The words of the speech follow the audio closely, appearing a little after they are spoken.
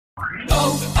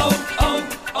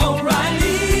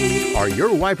O'Reilly. Are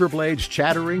your wiper blades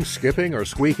chattering, skipping, or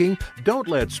squeaking? Don't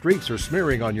let streaks or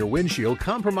smearing on your windshield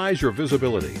compromise your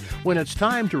visibility. When it's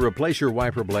time to replace your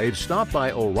wiper blades, stop by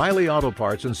O'Reilly Auto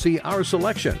Parts and see our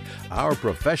selection. Our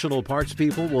professional parts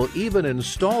people will even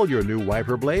install your new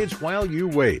wiper blades while you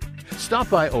wait. Stop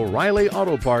by O'Reilly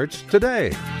Auto Parts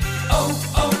today.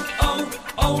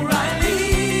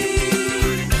 O'Reilly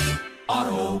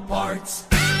Auto Parts.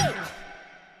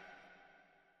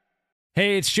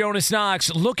 Hey, it's Jonas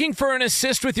Knox. Looking for an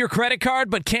assist with your credit card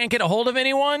but can't get a hold of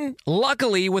anyone?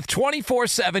 Luckily, with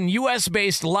 24/7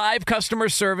 U.S.-based live customer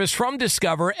service from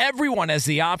Discover, everyone has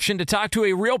the option to talk to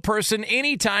a real person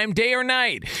anytime, day or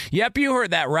night. Yep, you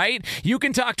heard that right. You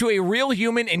can talk to a real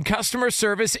human in customer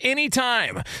service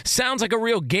anytime. Sounds like a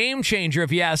real game changer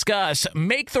if you ask us.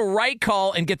 Make the right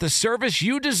call and get the service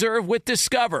you deserve with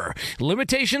Discover.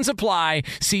 Limitations apply.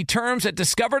 See terms at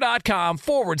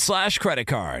discover.com/credit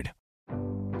card.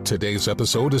 Today's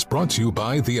episode is brought to you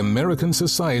by the American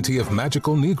Society of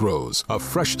Magical Negroes, a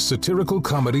fresh satirical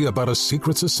comedy about a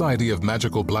secret society of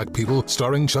magical black people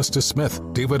starring Justice Smith,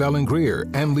 David Alan Grier,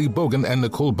 Ann Lee Bogan, and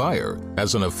Nicole Byer.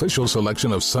 As an official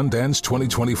selection of Sundance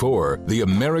 2024, the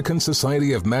American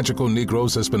Society of Magical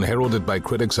Negroes has been heralded by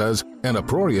critics as an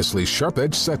uproariously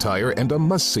sharp-edged satire and a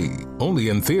must-see. Only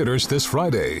in theaters this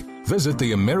Friday. Visit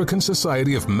the American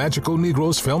Society of Magical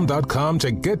Negroes Film.com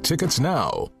to get tickets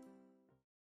now.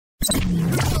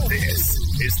 This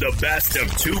is the best of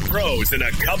two pros and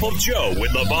a cup of Joe with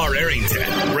LeVar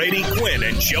Arrington, Brady Quinn,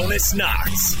 and Jonas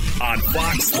Knox on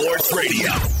Fox Sports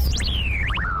Radio.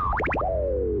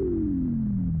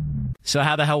 So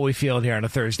how the hell are we feeling here on a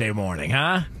Thursday morning,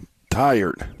 huh?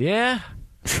 Tired. Yeah?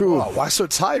 True. Oh, why so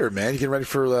tired, man? You getting ready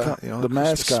for the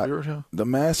mascot? The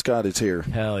mascot is here.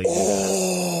 Hell yeah.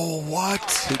 Oh,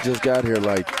 what? He just got here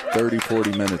like 30,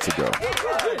 40 minutes ago.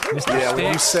 Yeah,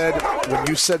 when you said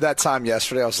that time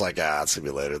yesterday, I was like, it's going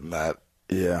to be later than that.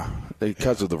 Yeah,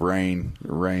 because of the rain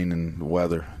and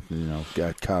weather,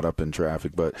 got caught up in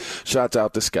traffic. But shouts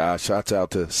out to Sky, shouts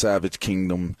out to Savage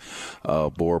Kingdom,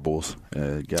 Borbles.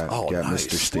 Got nice.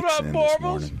 Mr. Sticks in this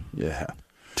morning. Yeah.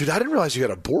 Dude, I didn't realize you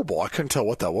had a Borbal. I couldn't tell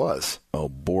what that was. Oh,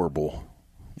 Borble.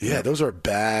 Yeah, those are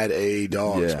bad A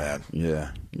dogs, man.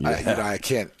 Yeah. I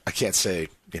can't say,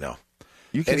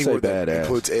 You can any say word that badass.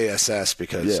 includes ASS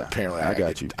because apparently I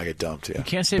get dumped. Yeah. You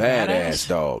can't say badass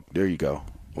dog. There you go.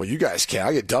 Well, you guys can.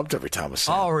 I get dumped every time I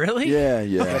say. Oh, really? Yeah.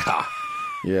 Yeah.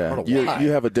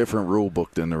 You have a different rule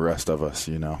book than the rest of us,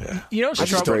 Yeah.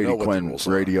 It's Brady Quinn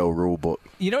radio rule book.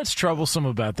 You know what's troublesome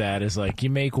about that is like you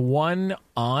make one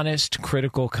honest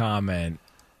critical comment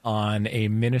on a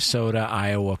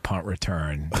Minnesota-Iowa punt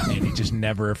return, and you just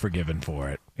never are forgiven for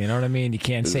it. You know what I mean? You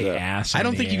can't say ass. I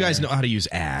don't think you guys know how to use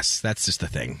ass. That's just the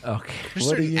thing. Okay. There's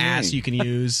certain ass you can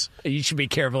use. You should be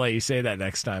careful how you say that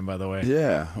next time, by the way.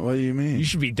 Yeah. What do you mean? You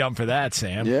should be dumb for that,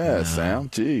 Sam. Yeah, Sam.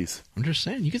 Jeez. I'm just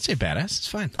saying. You can say badass. It's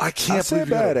fine. I can't believe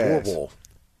you got a Borbal.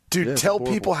 Dude, tell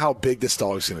people how big this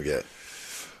dog's going to get.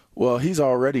 Well, he's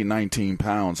already 19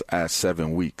 pounds at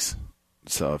 7 weeks.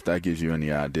 So if that gives you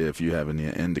any idea, if you have any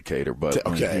indicator. But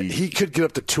okay, he could get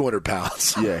up to 200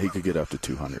 pounds. Yeah, he could get up to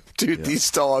 200. Dude,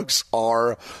 these dogs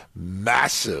are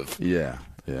massive. Yeah.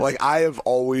 Like, I have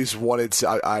always wanted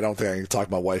to – I don't think I can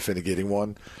talk my wife into getting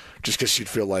one just because she'd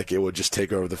feel like it would just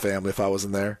take over the family if I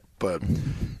wasn't there. But,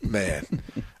 man,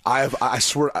 I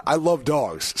swear – I love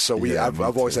dogs. So I've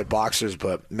always had boxers,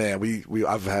 but, man,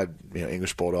 I've had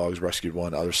English Bulldogs, rescued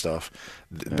one, other stuff.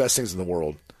 The best things in the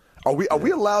world. Are we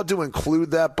allowed to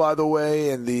include that, by the way,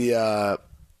 in the are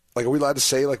we allowed to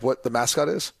say like what the mascot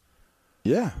is?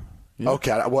 Yeah.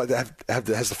 Okay. What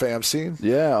has the fam seen?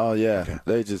 Yeah. Oh yeah. Okay.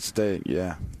 They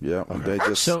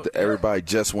everybody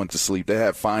just went to sleep. They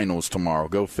have finals tomorrow.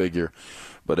 Go figure.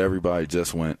 But everybody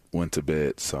just went to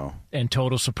bed. So. And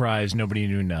total surprise, nobody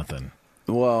knew nothing.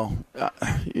 Well,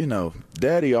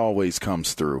 Daddy always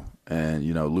comes through, and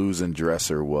losing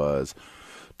Dresser was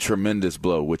tremendous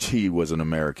blow, which he was an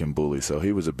American bully, so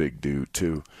he was a big dude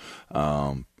too.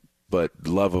 But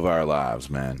love of our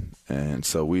lives, man. And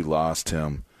so we lost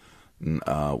him,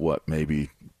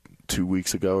 maybe 2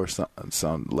 weeks ago or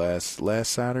some last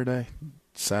Saturday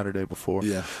before.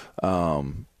 Yeah.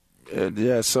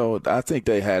 So I think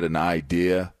they had an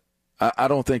idea. I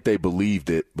don't think they believed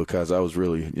it because I was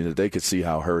really, they could see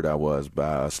how hurt I was by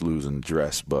us losing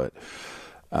Dress, but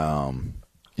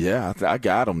yeah, I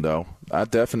got them, though. I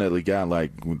definitely got,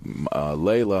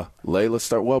 Layla. Layla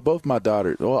started – well, both my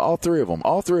daughters – well, all three of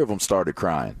them started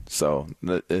crying. So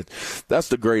that's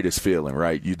the greatest feeling,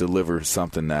 right? You deliver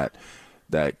something that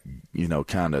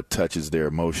kind of touches their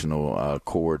emotional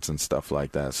chords and stuff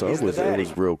like that. So it was a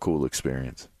real cool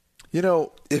experience. You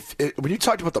know, when you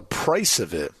talked about the price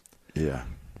of it,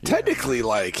 technically,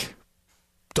 like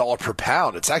 $1 per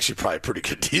pound, it's actually probably a pretty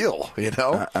good deal. You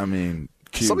know, I mean.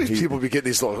 Some of these people be getting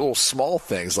these little small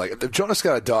things. Like if Jonas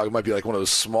got a dog, it might be like one of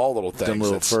those small little things. Them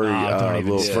little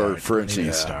furry,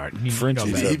 Frenchies.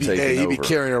 He'd be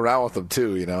carrying around with them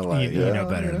too. You know, like you know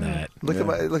better than that.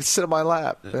 Look, sit on my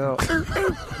lap. You know?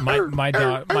 my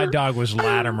dog was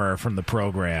Latimer from the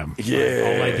program. Yeah,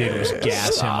 all I did was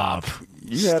gas him up.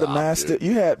 You had a mastiff.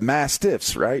 You had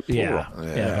mastiffs, right? Yeah, I've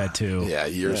had two. Yeah,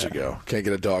 years ago. Can't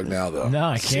get a dog now, though. No,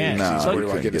 I can't.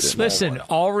 Listen,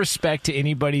 all respect to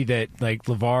anybody that, like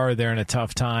LeVar, they're in a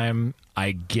tough time.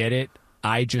 I get it.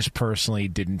 I just personally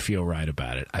didn't feel right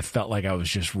about it. I felt like I was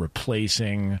just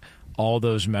replacing all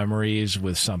those memories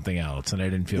with something else, and I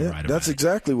didn't feel right about it. That's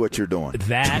exactly what you're doing.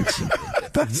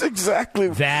 That's exactly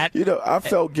that. You know, I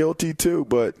felt guilty too,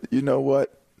 but you know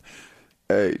what?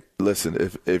 Hey, listen,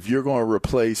 if you're going to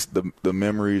replace the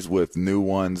memories with new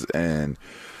ones and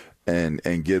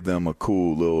give them a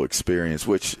cool little experience,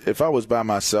 which if I was by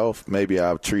myself, maybe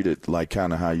I would treat it like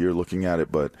kind of how you're looking at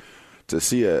it, but to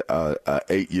see a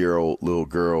 8-year-old little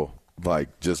girl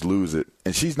like just lose it,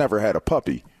 and she's never had a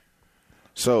puppy.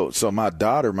 So my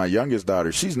daughter, my youngest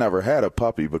daughter, she's never had a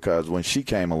puppy because when she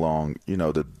came along, you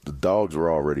know, the dogs were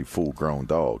already full-grown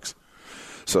dogs.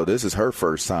 So this is her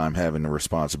first time having the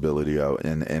responsibility of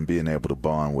and being able to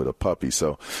bond with a puppy.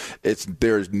 So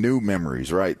there's new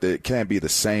memories, right? It can't be the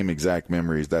same exact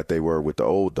memories that they were with the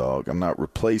old dog. I'm not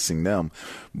replacing them,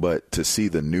 but to see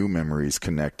the new memories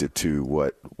connected to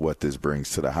what this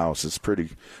brings to the house is pretty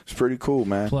cool,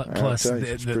 man. Plus,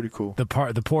 it's pretty cool.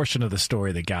 The portion of the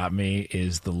story that got me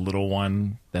is the little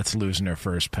one that's losing her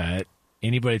first pet.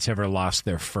 Anybody that's ever lost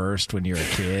their first when you're a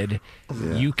kid,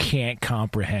 you can't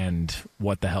comprehend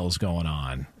what the hell's going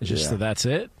on. It's just that's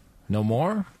it, no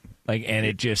more. Like, and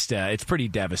it just it's pretty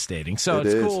devastating. So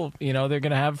it's cool, you know. They're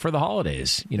gonna have it for the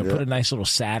holidays. You know, put a nice little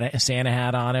Santa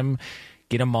hat on him.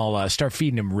 Get them all. Start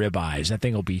feeding him ribeyes. That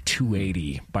thing will be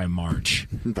 $280 by March.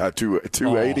 By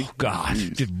 $280? Oh gosh.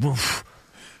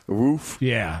 Woof.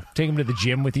 Yeah. Take him to the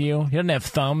gym with you. He doesn't have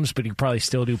thumbs, but he can probably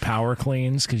still do power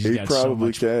cleans because he's got so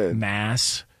much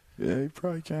mass. Yeah, he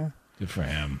probably can. Good for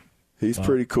him. He's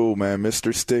pretty cool, man.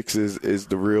 Mr. Sticks is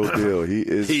the real deal. He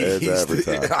is as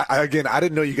advertised. Again, I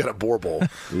didn't know you got a Borbal.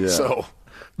 So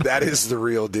that is the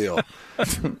real deal.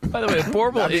 By the way,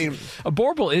 a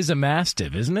Borbal is a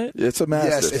Mastiff, isn't it? It's a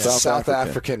Mastiff. Yes, it's a South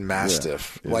African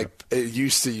Mastiff. Yeah. Like, it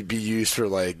used to be used for,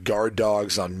 like, guard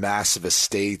dogs on massive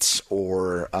estates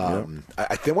or, I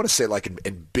want to say, like,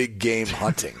 in big game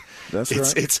hunting. That's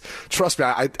right. It's trust me,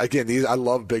 I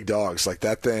love big dogs. Like,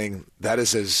 that thing, that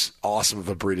is as awesome of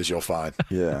a breed as you'll find.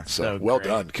 Yeah. So well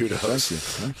done. Kudos.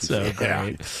 Thank you. So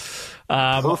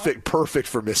great. Perfect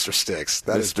for Mr. Sticks.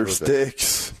 That is Mr.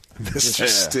 Sticks. Mr.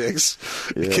 Sticks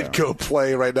can go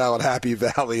play right now in Happy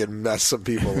Valley and mess some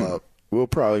people up. We'll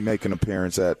probably make an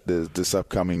appearance at this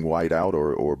upcoming whiteout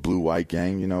or blue-white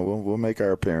game. You know, we'll make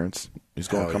our appearance. He's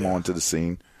going to come onto the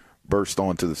scene, burst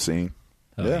onto the scene.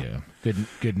 Yeah.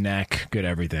 Good neck, good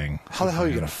everything. How the hell are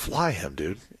you going to fly him,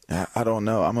 dude? I don't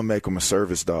know. I'm going to make him a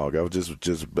service dog. I would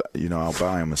just I'll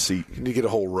buy him a seat. You get a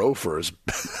whole row for his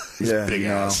big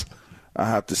ass. I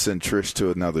have to send Trish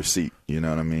to another seat. You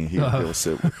know what I mean? He'll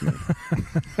sit with me.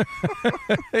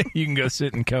 You can go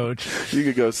sit and coach. You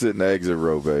can go sit in the exit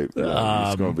row, babe.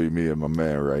 It's going to be me and my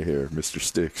man right here, Mr.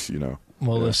 Sticks, you know.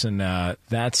 Well, listen,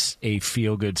 that's a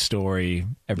feel-good story.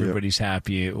 Everybody's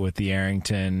happy with the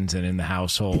Arringtons and in the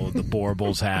household. The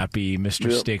Borbal's happy.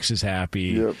 Mr. Sticks is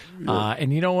happy.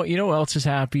 And you know what? You know who else is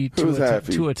happy? Who's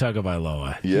happy? Tua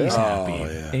Tagovailoa. Yeah. He's happy.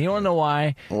 And you want to know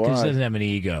why? Because he doesn't have an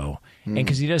ego. And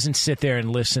because he doesn't sit there and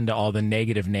listen to all the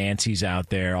negative Nancys out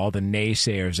there, all the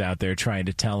naysayers out there trying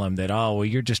to tell him that, oh, well,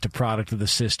 you're just a product of the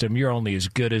system. You're only as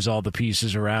good as all the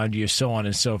pieces around you, so on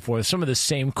and so forth. Some of the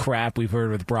same crap we've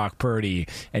heard with Brock Purdy,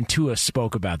 and Tua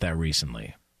spoke about that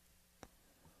recently.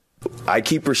 I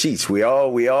keep receipts. We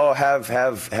all have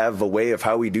a way of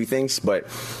how we do things, but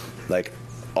like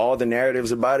all the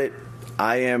narratives about it,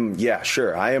 I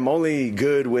am only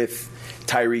good with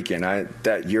Tyreek,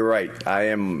 and you're right.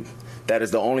 That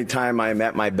is the only time I'm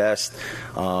at my best.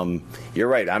 You're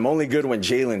right. I'm only good when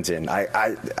Jalen's in.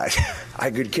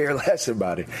 I could care less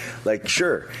about it. Like,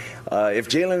 sure, if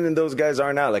Jalen and those guys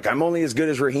aren't out, like, I'm only as good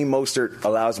as Raheem Mostert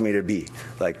allows me to be.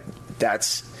 Like,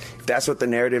 that's what the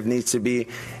narrative needs to be,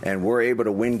 and we're able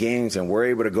to win games, and we're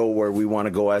able to go where we want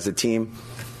to go as a team.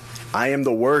 I am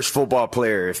the worst football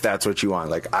player if that's what you want.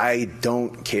 Like, I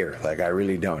don't care. Like, I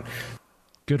really don't.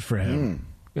 Good for him.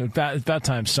 It's about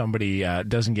time somebody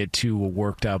doesn't get too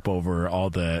worked up over all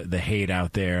the hate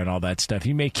out there and all that stuff.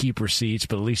 He may keep receipts,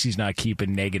 but at least he's not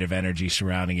keeping negative energy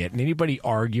surrounding it. And anybody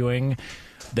arguing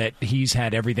that he's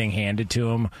had everything handed to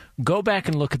him, go back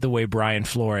and look at the way Brian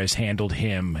Flores handled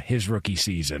his rookie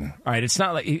season. All right, it's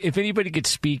not like if anybody could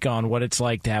speak on what it's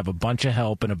like to have a bunch of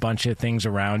help and a bunch of things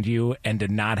around you and to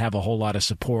not have a whole lot of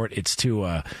support, it's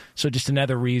Tua. So just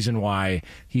another reason why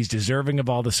he's deserving of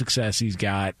all the success he's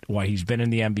got, why he's been in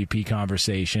the MVP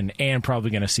conversation, and probably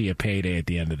going to see a payday at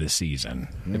the end of the season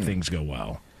if things go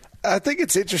well. I think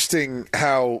it's interesting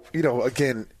how,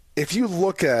 again, if you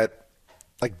look at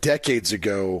like decades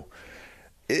ago,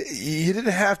 you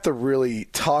didn't have to really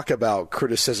talk about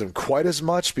criticism quite as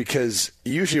much because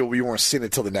usually we weren't seeing it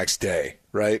until the next day,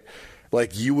 right?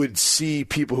 Like you would see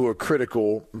people who were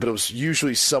critical, but it was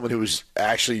usually someone who was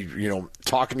actually,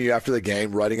 talking to you after the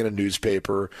game, writing in a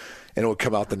newspaper, and it would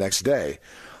come out the next day.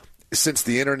 Since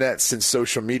the internet, since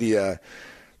social media,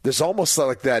 there's almost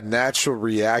like that natural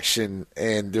reaction,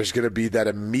 and there's going to be that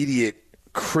immediate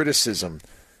criticism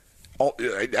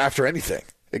after anything,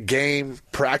 a game,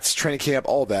 practice, training camp,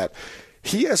 all that.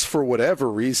 He has, for whatever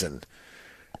reason,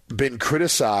 been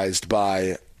criticized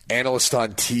by analysts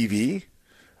on TV,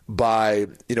 by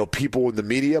people in the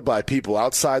media, by people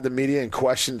outside the media, and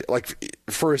questioned like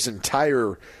for his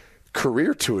entire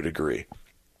career to a degree.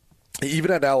 Even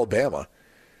at Alabama,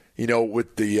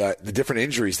 with the different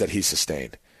injuries that he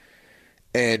sustained,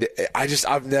 and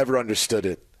I've never understood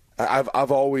it.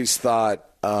 I've always thought.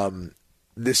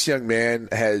 This young man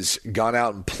has gone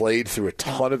out and played through a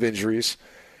ton of injuries.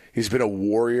 He's been a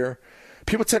warrior.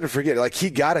 People tend to forget, like he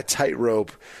got a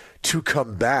tightrope to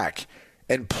come back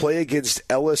and play against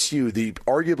LSU,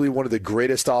 arguably one of the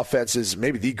greatest offenses,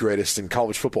 maybe the greatest in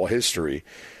college football history.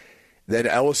 That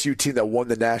LSU team that won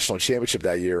the national championship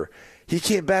that year. He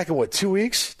came back in 2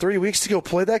 weeks, 3 weeks to go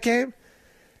play that game?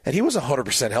 And he was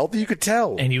 100% healthy, you could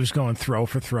tell. And he was going throw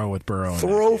for throw with Burrow.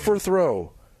 Throw for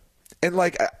throw. And,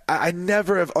 I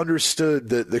never have understood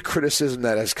the criticism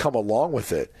that has come along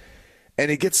with it. And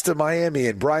he gets to Miami,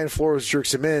 and Brian Flores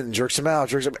jerks him in, jerks him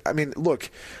out, I mean, look,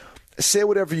 say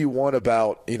whatever you want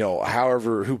about,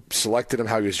 who selected him,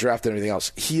 how he was drafted, and everything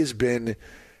else. He has been,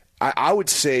 I would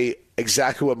say,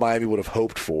 exactly what Miami would have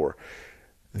hoped for.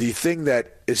 The thing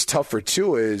that is tough for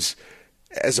Tua is,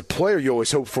 as a player, you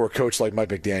always hope for a coach like Mike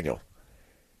McDaniel.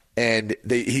 And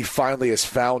he finally has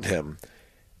found him.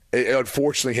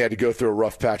 Unfortunately, he had to go through a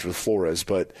rough patch with Flores,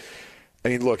 but I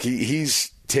mean, look,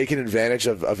 he's taken advantage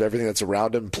of everything that's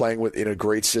around him, playing in a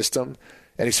great system,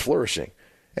 and he's flourishing,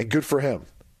 and good for him.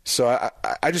 So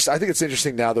I think it's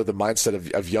interesting now that the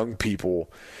mindset of young people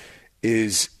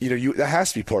is, that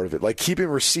has to be part of it. Like keeping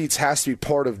receipts has to be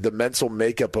part of the mental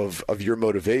makeup of your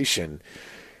motivation,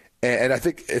 and I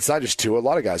think it's not just Tua. A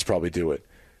lot of guys probably do it,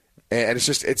 and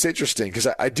it's interesting because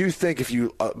I do think if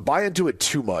you buy into it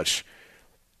too much.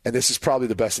 And this is probably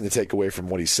the best thing to take away from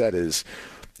what he said is,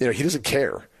 he doesn't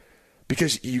care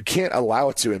because you can't allow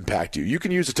it to impact you. You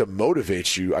can use it to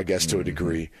motivate you, I guess, to a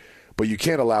degree, but you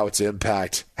can't allow it to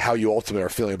impact how you ultimately are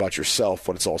feeling about yourself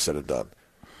when it's all said and done.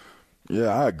 Yeah,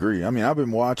 I agree. I mean, I've been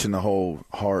watching the whole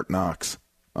Hard Knocks,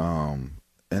 and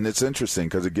it's interesting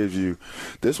because it gives you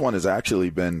 – this one has actually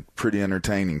been pretty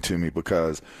entertaining to me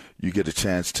because you get a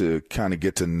chance to kind of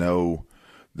get to know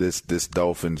this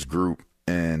Dolphins group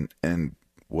and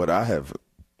what I have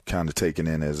kind of taken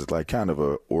in as like kind of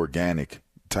a organic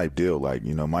type deal. Like,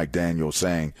 Mike Daniel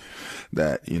saying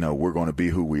that, we're going to be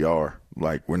who we are.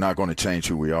 Like, we're not going to change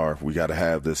who we are. We got to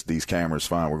have these cameras,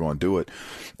 fine. We're going to do it.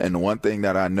 And the one thing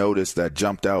that I noticed that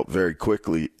jumped out very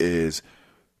quickly is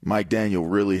Mike Daniel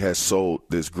really has sold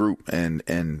this group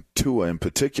and Tua in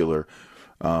particular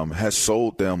has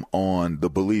sold them on the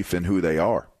belief in who they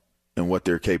are and what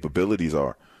their capabilities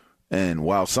are. And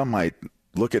while some might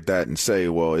look at that and say,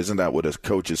 well, isn't that what a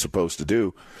coach is supposed to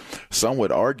do? Some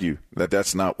would argue that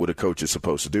that's not what a coach is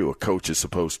supposed to do. A coach is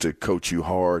supposed to coach you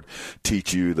hard,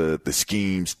 teach you the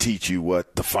schemes, teach you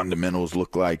what the fundamentals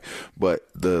look like, but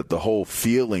the whole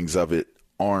feelings of it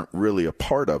aren't really a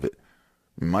part of it.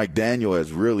 Mike Daniel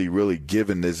has really, really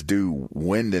given this dude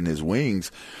wind in his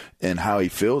wings and how he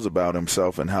feels about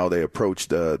himself and how they approach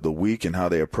the week and how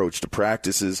they approach the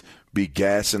practices, be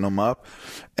gassing them up.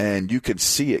 And you can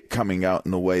see it coming out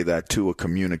in the way that Tua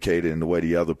communicated and the way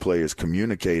the other players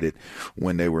communicated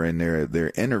when they were in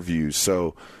their interviews.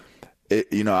 So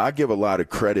I give a lot of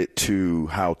credit to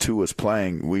how Tua's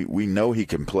playing. We know he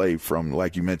can play from,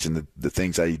 like you mentioned, the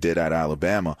things that he did at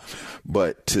Alabama,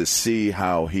 but to see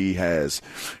how he has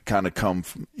kind of come,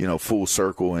 full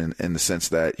circle in the sense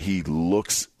that he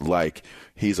looks like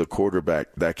he's a quarterback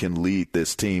that can lead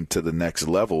this team to the next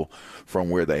level from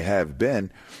where they have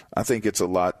been. I think it's a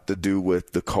lot to do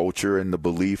with the culture and the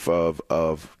belief of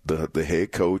the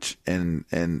head coach and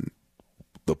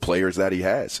the players that he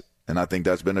has. And I think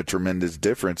that's been a tremendous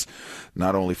difference,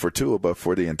 not only for Tua, but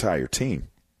for the entire team.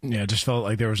 Yeah, it just felt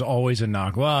like there was always a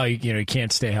knock. Well, you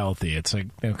can't stay healthy. It's like,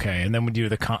 okay. And then when you do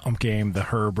the comp game, the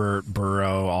Herbert,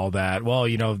 Burrow, all that, well,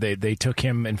 they took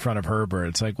him in front of Herbert.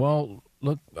 It's like, well,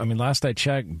 look, I mean, last I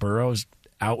checked, Burrow's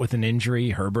out with an injury.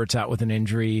 Herbert's out with an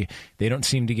injury. They don't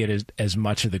seem to get as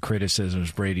much of the criticism,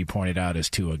 as Brady pointed out, as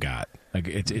Tua got. Like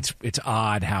it's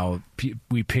odd how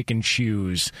we pick and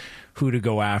choose who to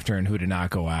go after and who to not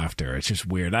go after. It's just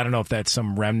weird. I don't know if that's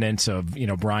some remnants of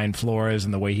Brian Flores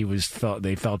and the way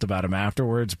they felt about him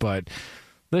afterwards. But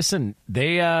listen,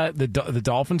 the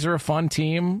Dolphins are a fun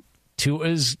team.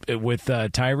 Tua's with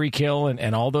Tyreek Hill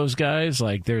and all those guys.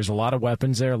 Like, there's a lot of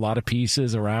weapons there, a lot of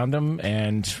pieces around them,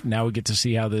 and now we get to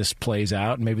see how this plays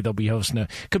out. Maybe they'll be hosting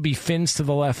could be fins to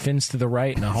the left, fins to the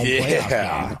right, and a home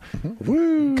playoff game.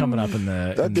 Woo. Coming up in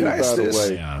the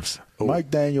playoffs.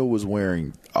 Mike Daniel was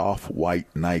wearing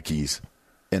off-white Nikes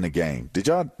in a game. Did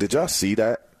y'all see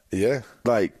that? Yeah.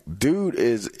 Like, dude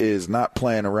is not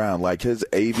playing around. Like, his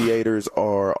aviators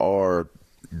are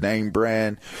name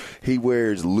brand. He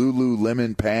wears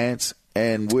Lululemon pants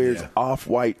and wears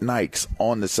off-white Nikes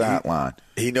on the sideline.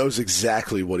 He knows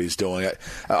exactly what he's doing.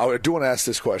 I do want to ask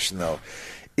this question, though.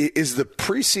 Is the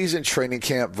preseason training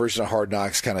camp version of Hard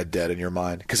Knocks kind of dead in your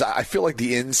mind? Because I feel like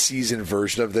the in-season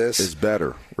version of this is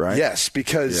better, right? Yes,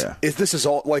 because if this is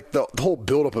all like the whole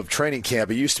buildup of training camp,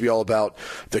 it used to be all about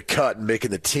the cut and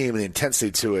making the team and the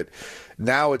intensity to it.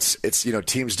 Now it's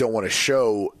teams don't want to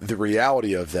show the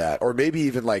reality of that, or maybe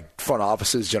even like front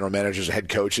offices, general managers, head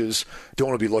coaches don't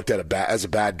want to be looked at as a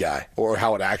bad guy, or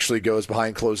how it actually goes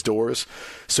behind closed doors.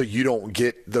 So you don't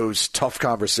get those tough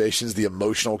conversations, the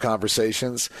emotional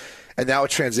conversations, and now it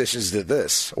transitions to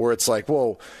this, where it's like,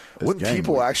 well, wouldn't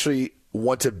people actually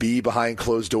want to be behind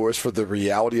closed doors for the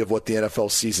reality of what the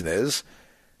NFL season is?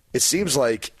 It seems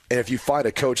like, and if you find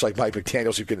a coach like Mike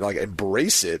McDaniels who can like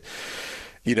embrace it,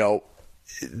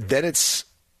 then it's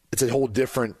a whole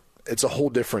different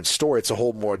story. It's a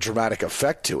whole more dramatic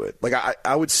effect to it. Like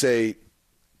I would say,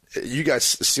 you guys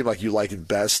seem like you like it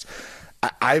best.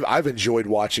 I've enjoyed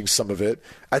watching some of it.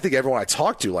 I think everyone I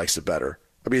talk to likes it better.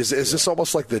 I mean, is this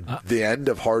almost like the end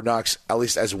of Hard Knocks, at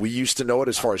least as we used to know it,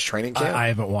 as far as training camp? I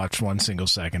haven't watched one single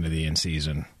second of the in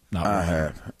season. I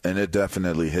have, and it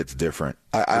definitely hits different.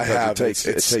 I have. It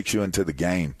takes you into the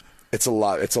game. It's a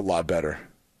lot better.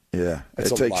 Yeah, it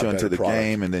takes you into the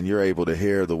game, and then you're able to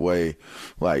hear the way,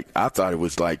 like, I thought it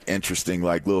was, like, interesting,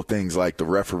 like, little things like the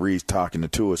referees talking to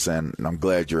Tua saying, I'm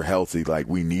glad you're healthy, like,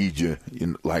 we need you.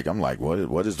 Like, I'm like,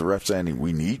 what is the ref saying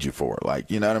we need you for?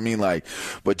 Like, you know what I mean? Like,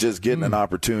 but just getting an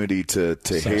opportunity to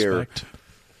hear.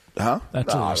 Huh?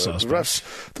 That's a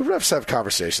suspect. The refs have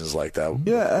conversations like that.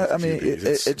 Yeah, I mean,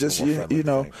 it just,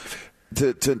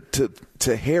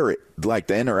 to hear it, like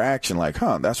the interaction, like,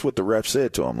 that's what the ref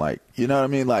said to him. Like, you know what I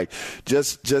mean? Like,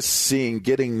 just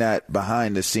getting that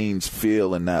behind the scenes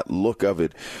feel and that look of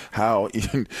it, how,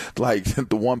 like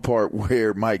the one part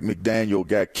where Mike McDaniel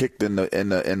got kicked in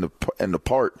the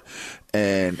part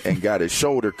and got his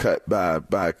shoulder cut by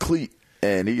a cleat.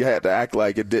 And he had to act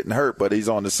like it didn't hurt, but he's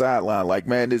on the sideline like,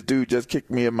 man, this dude just kicked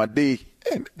me in my D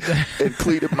and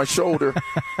cleated my shoulder.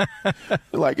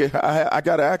 Like, I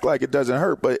got to act like it doesn't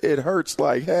hurt, but it hurts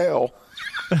like hell.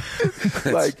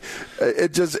 Like,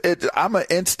 I'm an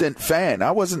instant fan. I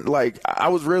wasn't like, I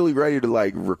was really ready to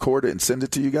like record it and send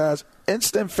it to you guys.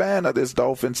 Instant fan of this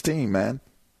Dolphins team, man.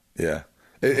 Yeah.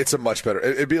 It's a much better.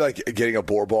 It'd be like getting a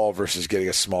boar ball versus getting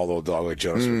a small little dog like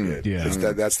Jonas would get. Yeah,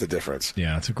 that's the difference.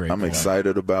 Yeah, it's a great. I'm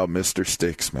excited about Mr.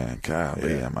 Sticks, man.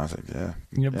 Golly, I was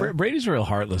like, Brady's a real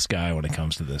heartless guy when it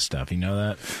comes to this stuff. You know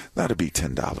that? That'd be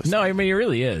 $10. No, I mean he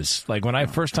really is. Like when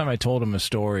first time I told him a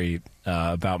story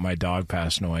about my dog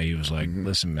passing away, he was like,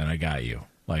 "Listen, man, I got you.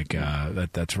 Like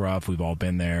that's rough. We've all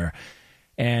been there."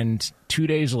 And 2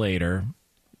 days later,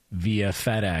 via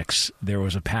FedEx, there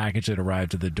was a package that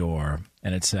arrived at the door,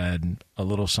 and it said, "A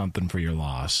little something for your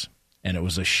loss." And it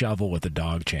was a shovel with a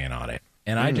dog chain on it.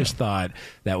 And I just thought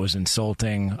that was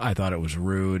insulting. I thought it was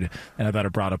rude. And I thought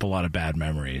it brought up a lot of bad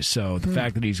memories. So the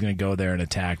fact that he's going to go there and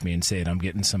attack me and say that I'm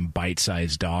getting some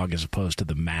bite-sized dog as opposed to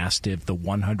the Mastiff, the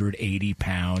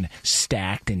 180-pound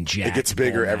stacked and jacked. It gets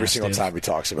bigger every Mastiff. single time he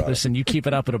talks about Listen, you keep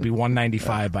it up, it'll be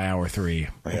 195 by hour 3.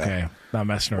 Okay? Not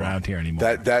messing around here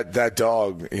anymore. That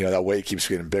dog, that weight keeps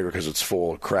getting bigger because it's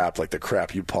full of crap, like the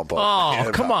crap you pump up.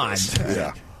 Oh, come on.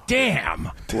 Yeah.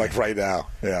 Damn. Like right now.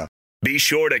 Yeah. Be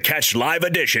sure to catch live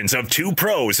editions of Two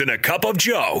Pros and a Cup of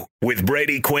Joe with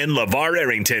Brady Quinn, LeVar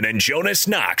Arrington, and Jonas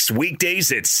Knox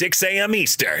weekdays at 6 a.m.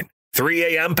 Eastern,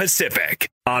 3 a.m. Pacific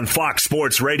on Fox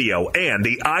Sports Radio and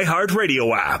the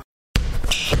iHeartRadio app.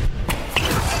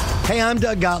 Hey, I'm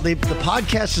Doug Gottlieb. The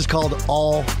podcast is called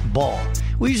All Ball.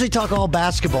 We usually talk all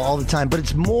basketball all the time, but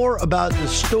it's more about the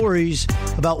stories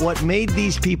about what made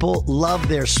these people love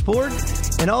their sport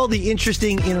and all the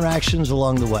interesting interactions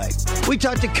along the way. We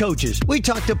talk to coaches. We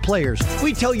talk to players.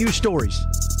 We tell you stories.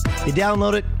 You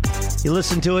download it. You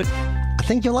listen to it. I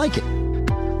think you'll like it.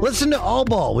 Listen to All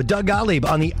Ball with Doug Gottlieb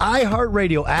on the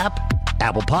iHeartRadio app,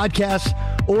 Apple Podcasts,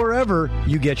 or wherever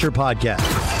you get your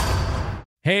podcasts.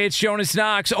 Hey, it's Jonas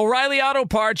Knox. O'Reilly Auto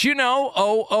Parts, O'Reilly,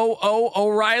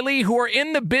 who are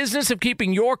in the business of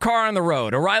keeping your car on the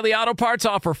road. O'Reilly Auto Parts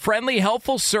offer friendly,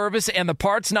 helpful service and the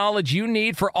parts knowledge you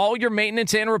need for all your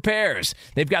maintenance and repairs.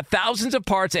 They've got thousands of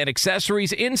parts and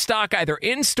accessories in stock, either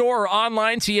in-store or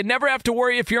online, so you never have to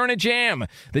worry if you're in a jam.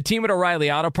 The team at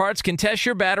O'Reilly Auto Parts can test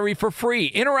your battery for free,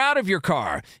 in or out of your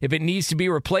car. If it needs to be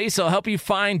replaced, they'll help you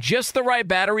find just the right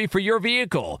battery for your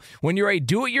vehicle. When you're a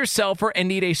do-it-yourselfer and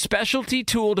need a specialty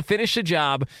tool to finish the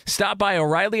job, stop by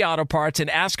O'Reilly Auto Parts and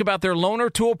ask about their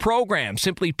loaner tool program.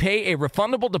 Simply pay a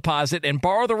refundable deposit and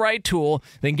borrow the right tool,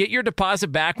 then get your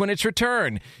deposit back when it's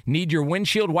returned. Need your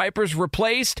windshield wipers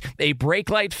replaced, a brake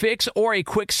light fix, or a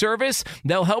quick service?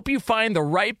 They'll help you find the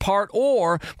right part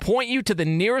or point you to the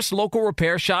nearest local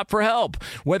repair shop for help.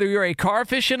 Whether you're a car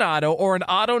aficionado or an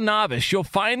auto novice, you'll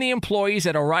find the employees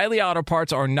at O'Reilly Auto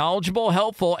Parts are knowledgeable,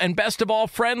 helpful, and best of all,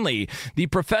 friendly. The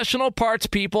professional parts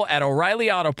people at O'Reilly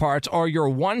Auto Parts are your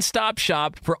one-stop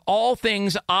shop for all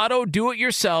things auto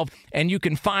do-it-yourself, and you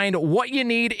can find what you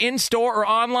need in-store or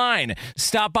online.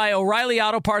 Stop by O'Reilly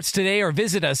Auto Parts today or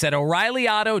visit us at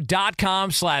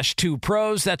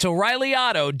O'ReillyAuto.com/2pros. That's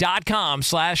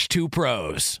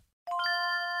O'ReillyAuto.com/2pros.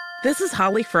 This is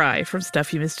Holly Fry from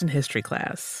Stuff You Missed in History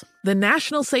class. The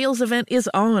national sales event is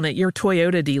on at your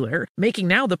Toyota dealer, making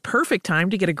now the perfect time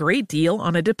to get a great deal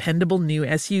on a dependable new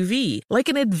SUV, like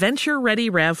an adventure-ready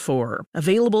RAV4.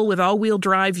 Available with all-wheel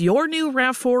drive, your new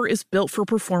RAV4 is built for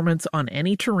performance on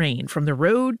any terrain, from the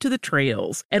road to the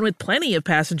trails. And with plenty of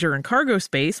passenger and cargo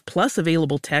space, plus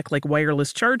available tech like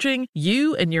wireless charging,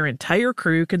 you and your entire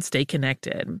crew can stay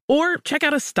connected. Or check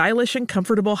out a stylish and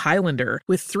comfortable Highlander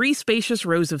with 3 spacious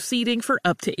rows of seating for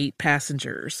up to 8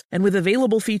 passengers. And with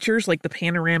available features like the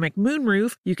panoramic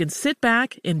moonroof, you can sit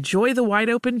back, enjoy the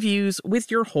wide-open views with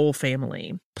your whole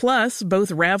family. Plus, both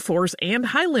RAV4s and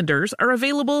Highlanders are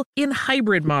available in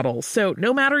hybrid models, so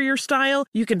no matter your style,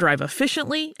 you can drive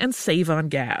efficiently and save on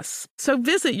gas. So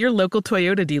visit your local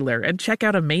Toyota dealer and check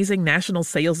out amazing national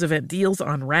sales event deals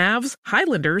on RAVs,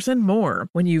 Highlanders, and more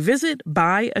when you visit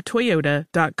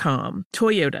buyatoyota.com.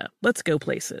 Toyota, let's go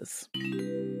places.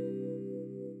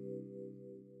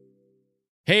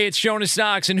 Hey, it's Jonas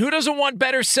Knox, and who doesn't want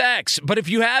better sex? But if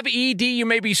you have ED, you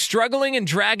may be struggling and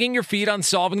dragging your feet on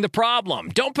solving the problem.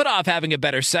 Don't put off having a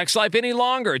better sex life any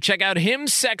longer. Check out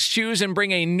Hims Sex Chews and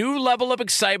bring a new level of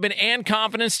excitement and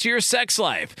confidence to your sex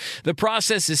life. The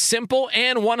process is simple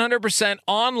and 100%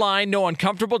 online, no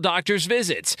uncomfortable doctor's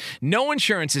visits. No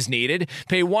insurance is needed.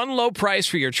 Pay one low price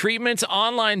for your treatments,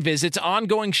 online visits,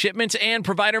 ongoing shipments, and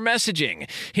provider messaging.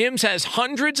 Hims has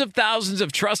hundreds of thousands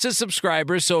of trusted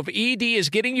subscribers, so if ED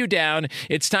is getting you down,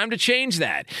 it's time to change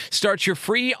that. Start your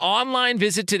free online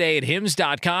visit today at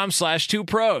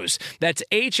hims.com/2pros. That's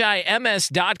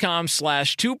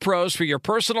HIMS.com/2pros for your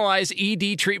personalized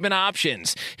ED treatment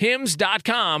options.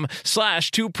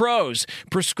 hims.com/2pros.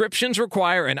 Prescriptions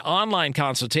require an online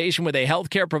consultation with a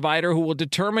healthcare provider who will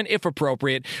determine if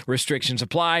appropriate. Restrictions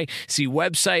apply. See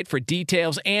website for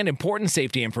details and important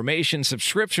safety information.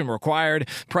 Subscription required.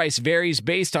 Price varies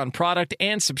based on product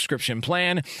and subscription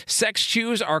plan. Sex Chews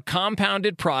are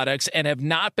compounded products and have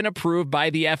not been approved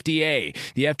by the FDA.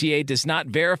 The FDA does not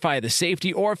verify the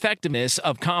safety or effectiveness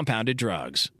of compounded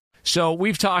drugs. So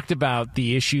we've talked about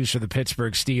the issues for the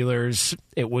Pittsburgh Steelers.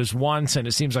 It was once, and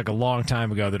it seems like a long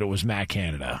time ago, that it was Matt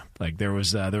Canada. Like there were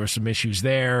some issues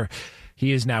there.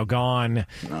 He is now gone.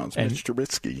 No, it's Mitch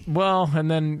Trubisky. Well,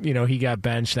 and then he got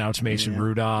benched. Now it's Mason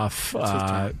Rudolph.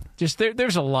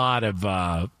 There's a lot of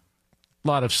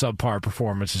lot of subpar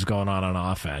performances going on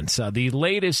offense. The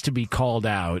latest to be called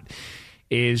out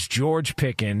is George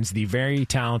Pickens, the very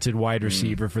talented wide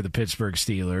receiver for the Pittsburgh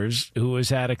Steelers, who has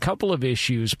had a couple of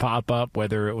issues pop up,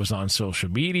 whether it was on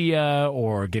social media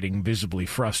or getting visibly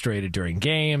frustrated during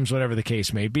games, whatever the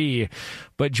case may be.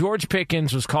 But George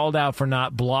Pickens was called out for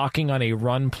not blocking on a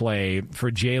run play for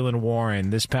Jaylen Warren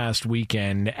this past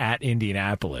weekend at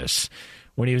Indianapolis.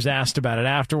 When he was asked about it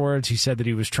afterwards, he said that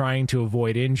he was trying to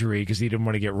avoid injury because he didn't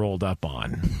want to get rolled up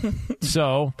on.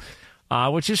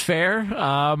 Which is fair,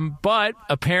 but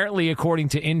apparently, according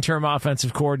to interim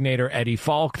offensive coordinator Eddie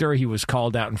Faulkner, he was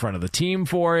called out in front of the team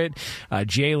for it.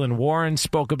 Jaylen Warren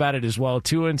spoke about it as well,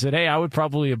 too, and said, hey, I would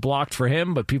probably have blocked for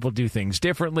him, but people do things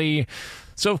differently.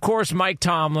 So, of course, Mike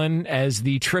Tomlin, as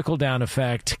the trickle-down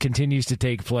effect continues to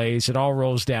take place, it all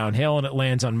rolls downhill, and it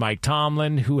lands on Mike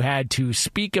Tomlin, who had to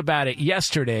speak about it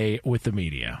yesterday with the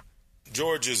media.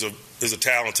 George is a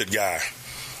talented guy.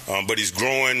 But he's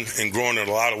growing in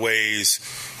a lot of ways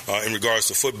in regards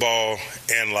to football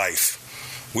and life.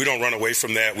 We don't run away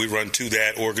from that. We run to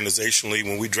that organizationally.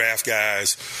 When we draft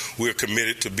guys, we're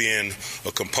committed to being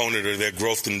a component of their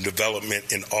growth and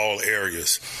development in all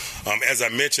areas. As I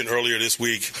mentioned earlier this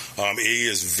week, he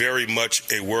is very much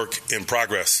a work in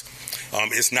progress.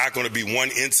 It's not going to be one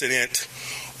incident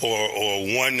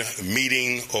or one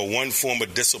meeting or one form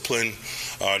of discipline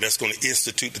that's going to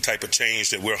institute the type of change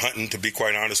that we're hunting, to be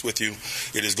quite honest with you.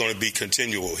 It is going to be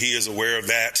continual. He is aware of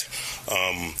that.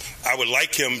 I would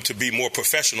like him to be more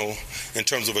professional in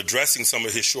terms of addressing some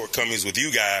of his shortcomings with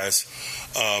you guys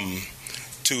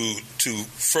to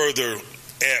further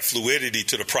add fluidity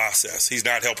to the process. He's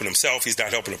not helping himself. He's not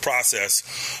helping the process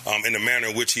in the manner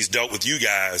in which he's dealt with you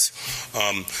guys.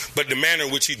 But the manner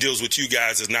in which he deals with you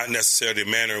guys is not necessarily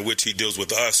the manner in which he deals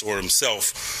with us or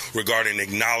himself regarding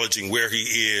acknowledging where he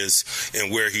is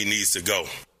and where he needs to go.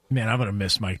 Man, I'm going to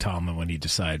miss Mike Tomlin when he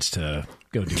decides to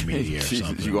go do media or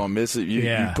something. You going to miss it?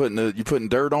 You putting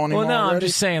dirt on him Well, no, already? I'm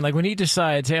just saying, like, when he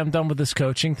decides, hey, I'm done with this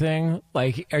coaching thing,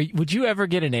 like, would you ever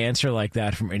get an answer like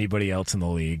that from anybody else in the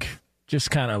league?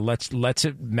 Just kind of lets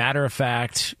it matter of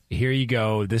fact. Here you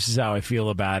go. This is how I feel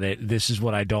about it. This is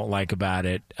what I don't like about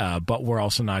it. But we're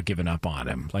also not giving up on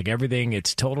him. Like everything,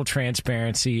 it's total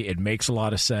transparency. It makes a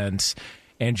lot of sense.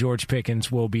 And George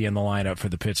Pickens will be in the lineup for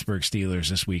the Pittsburgh Steelers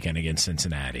this weekend against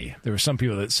Cincinnati. There were some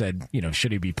people that said,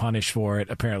 should he be punished for it?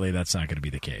 Apparently, that's not going to be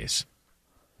the case.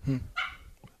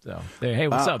 So, hey,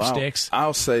 what's up, Sticks?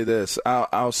 I'll say this.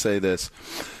 I'll say this.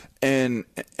 And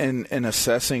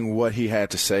assessing what he had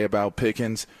to say about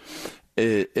Pickens,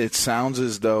 it sounds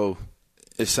as though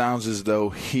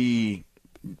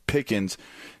Pickens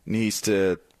needs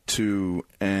to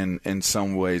in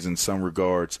some ways, in some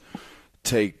regards,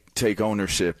 take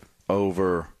ownership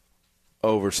over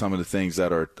some of the things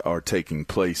that are taking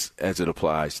place as it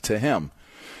applies to him,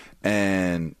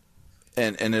 and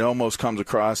it almost comes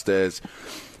across as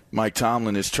Mike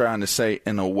Tomlin is trying to say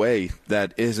in a way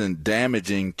that isn't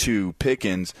damaging to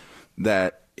Pickens,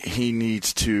 that he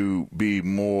needs to be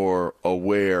more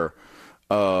aware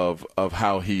of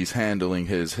how he's handling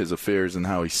his affairs and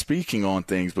how he's speaking on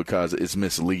things, because it's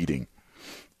misleading.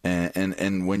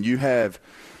 And when you have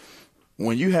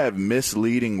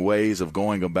misleading ways of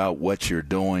going about what you're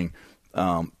doing,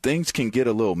 things can get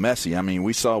a little messy. I mean,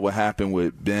 we saw what happened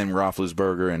with Ben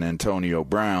Roethlisberger and Antonio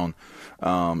Brown,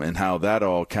 and how that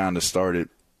all kind of started,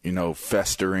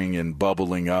 festering and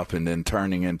bubbling up and then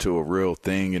turning into a real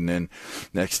thing. And then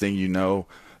next thing you know,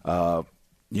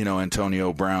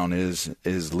 Antonio Brown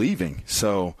is leaving.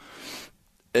 So,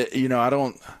 I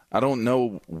don't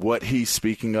know what he's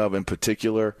speaking of in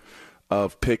particular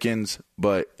of Pickens,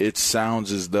 but it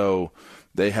sounds as though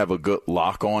they have a good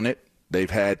lock on it.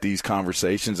 They've had these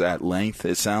conversations at length,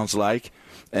 it sounds like,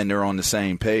 and they're on the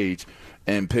same page.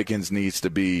 And Pickens needs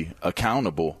to be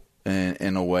accountable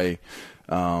in a way,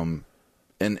 and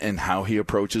how he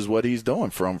approaches what he's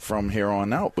doing from here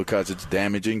on out, because it's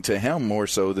damaging to him more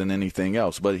so than anything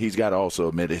else. But he's got to also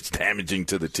admit it's damaging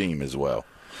to the team as well.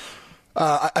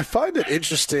 I find it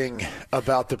interesting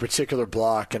about the particular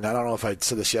block, and I don't know if I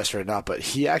said this yesterday or not, but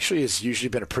he actually has usually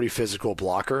been a pretty physical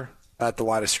blocker at the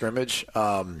line of scrimmage.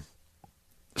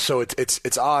 So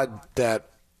it's odd that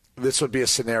this would be a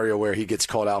scenario where he gets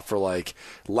called out for like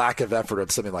lack of effort or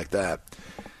something like that.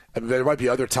 I mean, there might be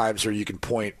other times where you can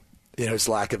point his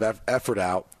lack of effort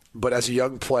out, but as a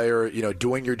young player,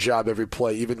 doing your job every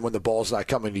play, even when the ball's not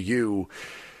coming to you,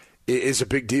 is a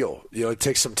big deal. It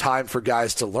takes some time for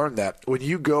guys to learn that. When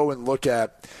you go and look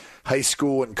at high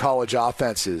school and college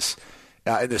offenses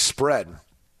in the spread,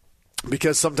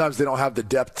 because sometimes they don't have the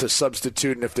depth to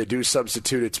substitute, and if they do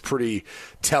substitute, it's pretty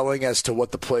telling as to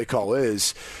what the play call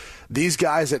is. these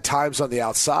guys at times on the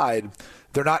outside,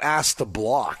 they're not asked to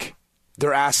block.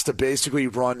 They're asked to basically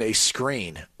run a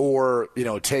screen or,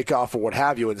 take off or what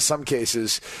have you. In some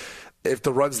cases, if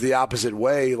the run's the opposite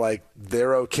way, like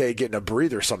they're okay getting a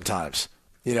breather sometimes,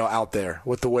 out there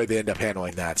with the way they end up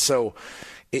handling that. So,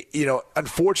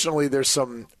 unfortunately, there's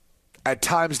some, at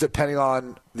times, depending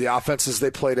on the offenses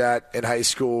they played at in high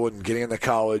school and getting into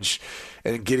college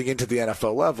and getting into the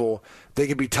NFL level, they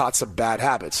can be taught some bad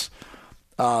habits.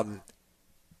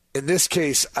 In this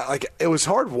case, it was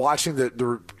hard watching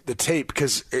the tape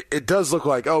because it does look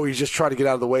like, he's just trying to get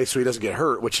out of the way so he doesn't get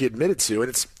hurt, which he admitted to. And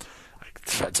it's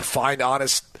a fine,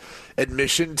 honest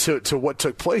admission to what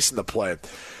took place in the play.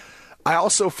 I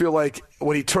also feel like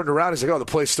when he turned around, he's like, the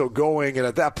play's still going. And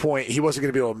at that point, he wasn't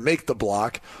going to be able to make the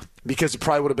block because it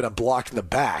probably would have been a block in the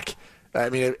back. I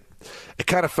mean, it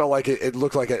kind of felt like it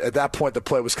looked like at that point the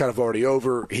play was kind of already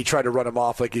over. He tried to run him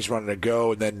off like he's running a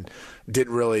go and then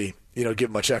didn't really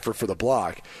give much effort for the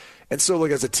block. And so,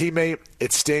 as a teammate,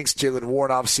 it stinks. Jaylen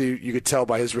Warren, obviously, you could tell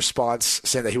by his response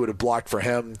saying that he would have blocked for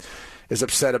him, is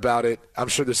upset about it. I'm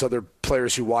sure there's other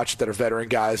players who watch it that are veteran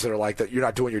guys that are like, that you're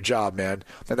not doing your job, man.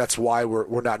 And that's why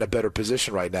we're not in a better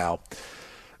position right now.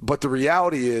 But the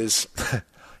reality is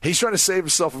he's trying to save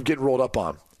himself from getting rolled up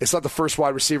on. It's not the first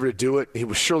wide receiver to do it.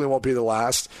 He surely won't be the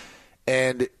last.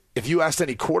 And if you asked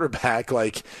any quarterback,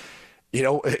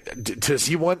 does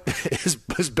he want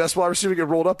his best wide receiver to get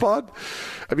rolled up on?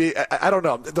 I mean, I don't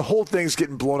know. The whole thing's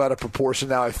getting blown out of proportion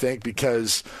now, I think,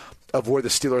 because of where the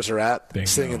Steelers are at,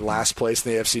 sitting in last place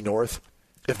in the AFC North.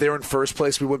 If they were in first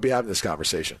place, we wouldn't be having this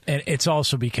conversation. And it's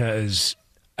also because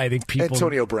I think people...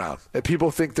 Antonio Brown. And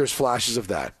people think there's flashes of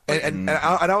that. And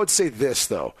I would say this,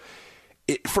 though.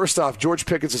 First off, George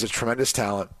Pickens is a tremendous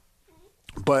talent.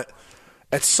 But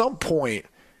at some point,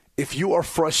 if you are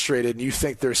frustrated and you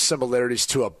think there's similarities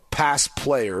to a past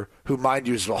player, who, mind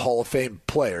you, is a Hall of Fame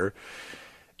player,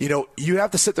 you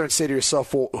have to sit there and say to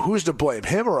yourself, well, who's to blame,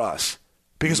 him or us?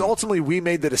 Because ultimately we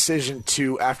made the decision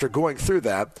to, after going through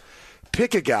that,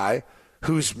 pick a guy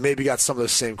who's maybe got some of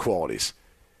those same qualities.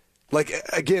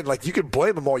 Again, you can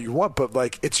blame them all you want,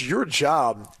 but it's your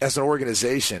job as an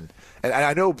organization. And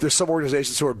I know there's some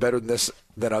organizations who are better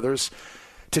than others,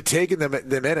 to taking them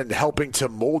in and helping to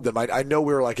mold them. I know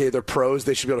we were like, hey, they're pros.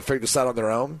 They should be able to figure this out on their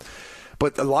own.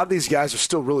 But a lot of these guys are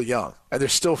still really young, and they're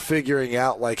still figuring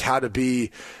out how to be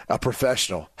a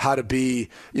professional, how to be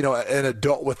an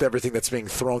adult with everything that's being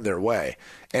thrown their way.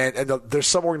 And there's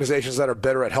some organizations that are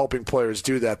better at helping players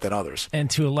do that than others.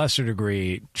 And to a lesser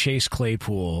degree, Chase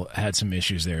Claypool had some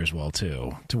issues there as well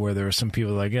too, to where there were some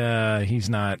people like, he's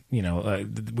not,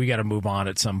 we got to move on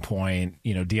at some point.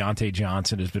 Deontay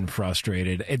Johnson has been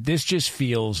frustrated. This just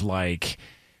feels like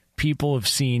people have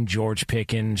seen George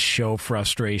Pickens show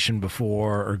frustration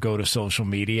before or go to social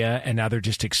media, and now they're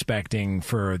just expecting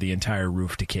for the entire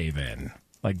roof to cave in.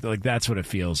 Like that's what it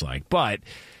feels like. But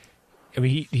I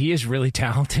mean, he is really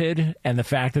talented, and the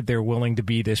fact that they're willing to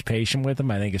be this patient with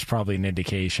him, I think, is probably an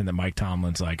indication that Mike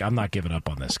Tomlin's like, I'm not giving up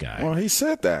on this guy. Well, he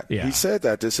said that. Yeah. He said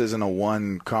that this isn't a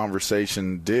one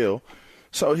conversation deal.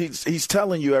 So he's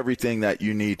telling you everything that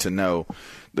you need to know.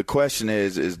 The question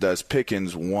is does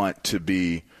Pickens want to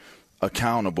be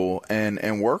accountable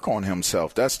and work on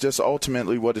himself? That's just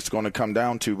ultimately what it's going to come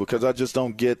down to, because I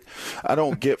don't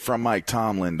get from Mike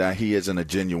Tomlin that he isn't a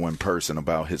genuine person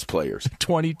about his players.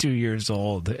 22 years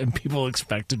old, and people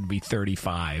expect him to be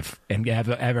 35 and have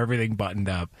everything buttoned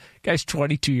up. Guy's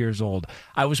 22 years old.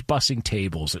 I was bussing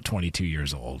tables at 22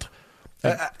 years old.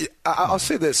 I'll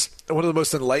say this. One of the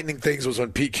most enlightening things was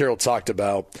when Pete Carroll talked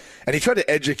about, and he tried to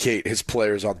educate his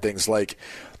players on things like,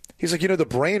 he's like, the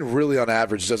brain really on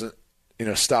average doesn't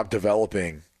stop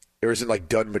developing, or isn't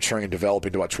done maturing and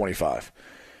developing to about 25.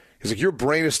 He's like, your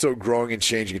brain is still growing and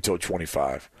changing until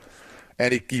 25.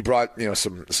 And he brought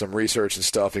some research and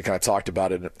stuff and kind of talked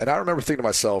about it. And I remember thinking to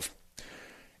myself,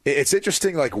 it's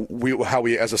interesting how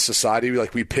we as a society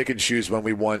we pick and choose when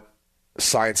we want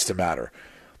science to matter.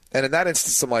 And in that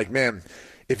instance, I'm like, man,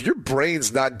 if your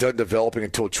brain's not done developing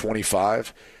until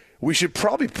 25, we should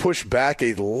probably push back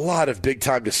a lot of big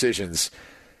time decisions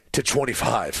to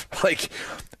 25. Like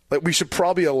we should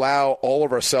probably allow all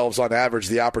of ourselves on average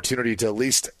the opportunity to at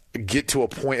least get to a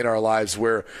point in our lives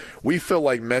where we feel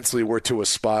like mentally we're to a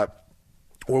spot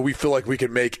where we feel like we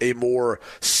can make a more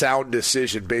sound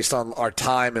decision based on our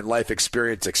time and life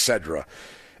experience, etc.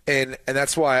 And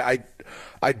that's why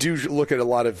I do look at a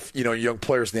lot of young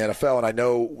players in the NFL, and I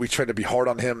know we try to be hard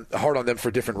on them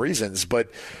for different reasons, but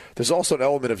there's also an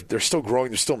element of they're still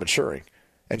growing, they're still maturing.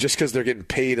 And just because they're getting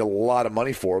paid a lot of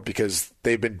money for it because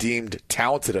they've been deemed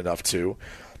talented enough to,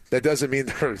 that doesn't mean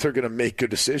they're going to make good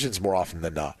decisions more often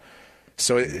than not.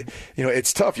 So,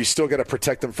 it's tough. You still got to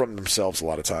protect them from themselves a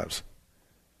lot of times.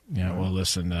 Yeah, well,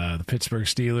 listen, the Pittsburgh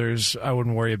Steelers, I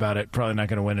wouldn't worry about it. Probably not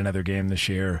going to win another game this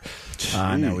year.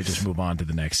 No, we just move on to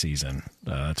the next season.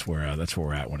 That's where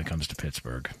we're at when it comes to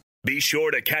Pittsburgh. Be sure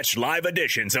to catch live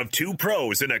editions of Two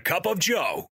Pros and a Cup of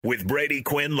Joe with Brady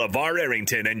Quinn, LeVar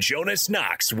Arrington, and Jonas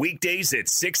Knox weekdays at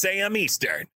 6 a.m.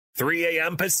 Eastern, 3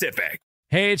 a.m. Pacific.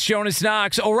 Hey, it's Jonas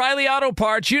Knox. O'Reilly Auto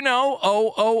Parts,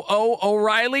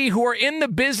 O'Reilly, who are in the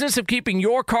business of keeping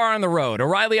your car on the road.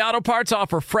 O'Reilly Auto Parts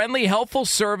offer friendly, helpful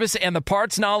service and the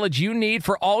parts knowledge you need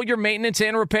for all your maintenance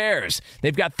and repairs.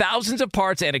 They've got thousands of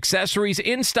parts and accessories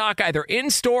in stock, either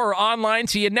in-store or online,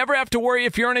 so you never have to worry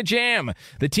if you're in a jam.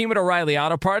 The team at O'Reilly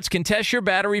Auto Parts can test your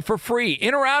battery for free,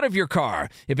 in or out of your car.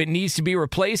 If it needs to be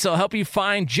replaced, they'll help you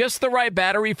find just the right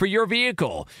battery for your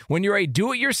vehicle. When you're a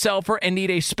do-it-yourselfer and need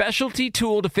a specialty tool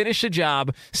to finish the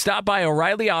job, stop by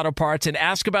O'Reilly Auto Parts and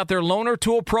ask about their loaner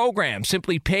tool program.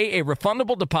 Simply pay a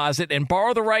refundable deposit and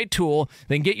borrow the right tool,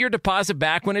 then get your deposit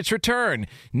back when it's returned.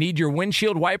 Need your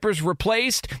windshield wipers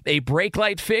replaced, a brake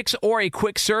light fix, or a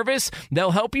quick service?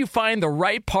 They'll help you find the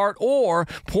right part or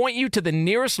point you to the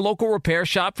nearest local repair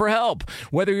shop for help.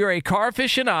 Whether you're a car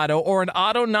aficionado or an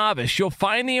auto novice, you'll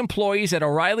find the employees at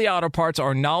O'Reilly Auto Parts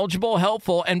are knowledgeable,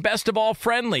 helpful, and best of all,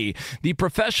 friendly. The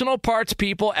professional parts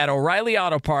people at O'Reilly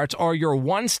Auto Parts are your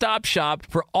one-stop shop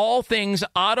for all things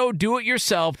auto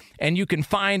do-it-yourself, and you can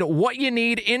find what you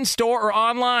need in-store or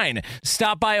online.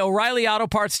 Stop by O'Reilly Auto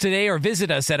Parts today or visit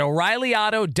us at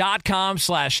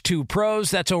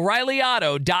O'ReillyAuto.com/2pros. That's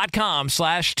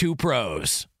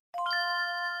O'ReillyAuto.com/2pros.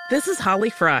 This is Holly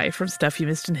Fry from Stuff You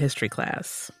Missed in History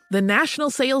Class. The national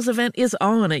sales event is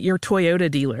on at your Toyota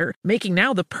dealer, making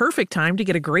now the perfect time to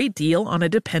get a great deal on a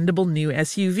dependable new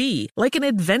SUV, like an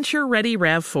adventure-ready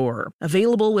RAV4.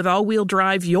 Available with all-wheel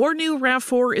drive, your new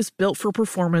RAV4 is built for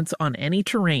performance on any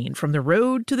terrain, from the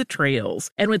road to the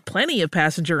trails. And with plenty of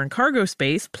passenger and cargo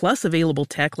space, plus available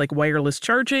tech like wireless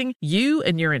charging, you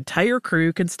and your entire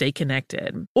crew can stay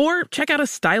connected. Or check out a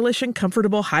stylish and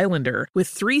comfortable Highlander with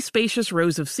 3 spacious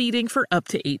rows of seating for up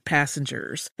to 8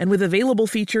 passengers. And with available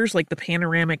features like the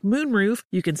panoramic moonroof,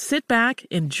 you can sit back,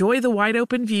 enjoy the wide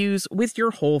open views with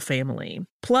your whole family.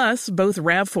 Plus, both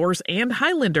RAV4s and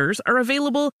Highlanders are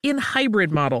available in hybrid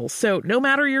models, so no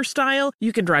matter your style,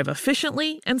 you can drive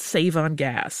efficiently and save on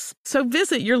gas. So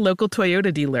visit your local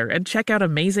Toyota dealer and check out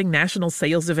amazing national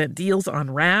sales event deals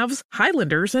on RAVs,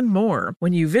 Highlanders, and more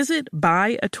when you visit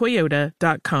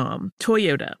buyatoyota.com.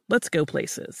 Toyota, let's go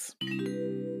places.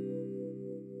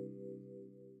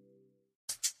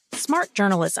 Smart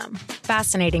journalism.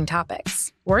 Fascinating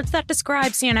topics. Words that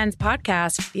describe CNN's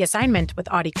podcast, The Assignment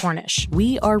with Audie Cornish.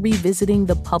 We are revisiting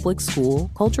the public school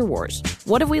culture wars.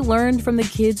 What have we learned from the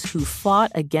kids who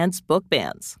fought against book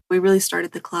bans? We really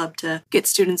started the club to get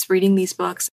students reading these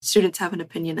books. Students have an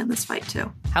opinion in this fight,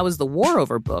 too. How has the war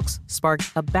over books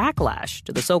sparked a backlash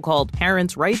to the so-called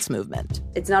parents' rights movement?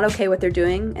 It's not okay what they're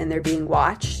doing, and they're being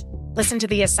watched. Listen to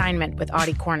The Assignment with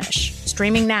Audie Cornish.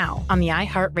 Streaming now on the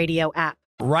iHeartRadio app.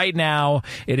 Right now,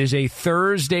 it is a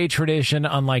Thursday tradition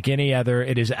unlike any other.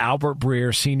 It is Albert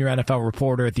Breer, senior NFL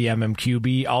reporter at the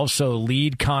MMQB, also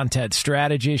lead content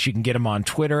strategist. You can get him on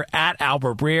Twitter at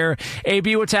Albert Breer.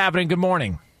 AB, what's happening? Good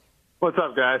morning. What's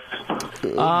up, guys?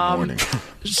 Good morning.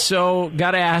 So,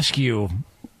 got to ask you,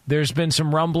 there's been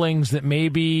some rumblings that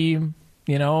maybe,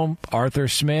 Arthur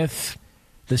Smith,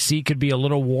 the seat could be a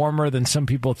little warmer than some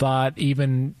people thought,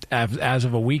 even as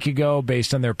of a week ago,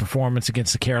 based on their performance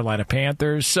against the Carolina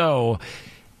Panthers. So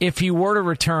if he were to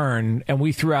return, and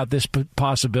we threw out this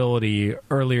possibility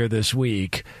earlier this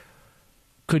week,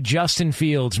 could Justin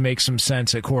Fields make some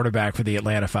sense at quarterback for the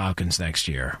Atlanta Falcons next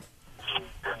year?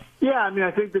 Yeah,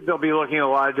 I think that they'll be looking at a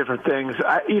lot of different things.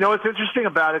 What's interesting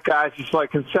about it, guys, is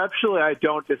like conceptually I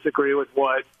don't disagree with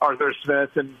what Arthur Smith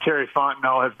and Terry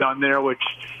Fontenot have done there, which –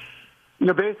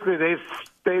 basically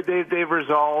they've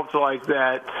resolved like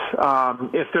that.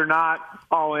 If they're not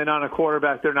all in on a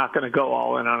quarterback, they're not going to go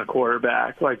all in on a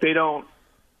quarterback. Like they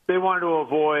wanted to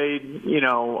avoid,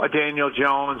 a Daniel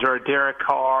Jones or a Derek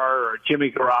Carr or a Jimmy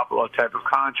Garoppolo type of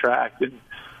contract. And,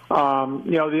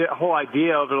 the whole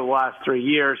idea over the last 3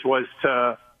 years was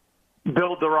to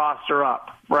build the roster up,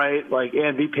 right?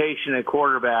 And be patient at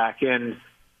quarterback. And,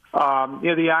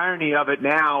 the irony of it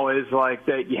now is like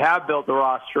that you have built the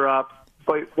roster up,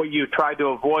 but what you tried to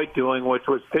avoid doing, which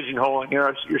was pigeonholing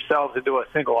yourselves into a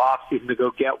single offseason to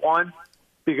go get one,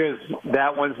 because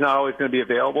that one's not always going to be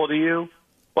available to you.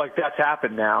 Like that's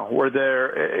happened now, where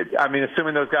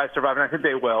assuming those guys survive, and I think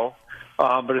they will,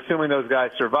 but assuming those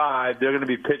guys survive, they're going to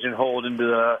be pigeonholed into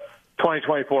the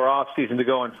 2024 offseason to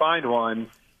go and find one.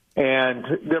 And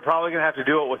they're probably going to have to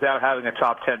do it without having a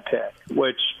top 10 pick,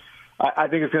 which I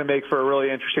think is going to make for a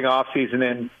really interesting offseason.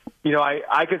 And, you know,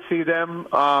 I could see them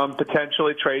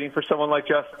potentially trading for someone like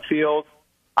Justin Fields.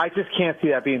 I just can't see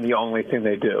that being the only thing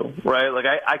they do, right? Like,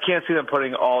 I can't see them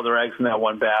putting all their eggs in that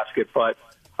one basket, but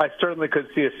I certainly could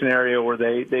see a scenario where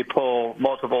they pull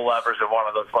multiple levers, and one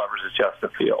of those levers is Justin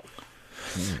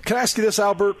Fields. Can I ask you this,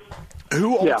 Albert?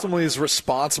 Who ultimately is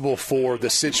responsible for the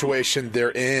situation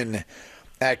they're in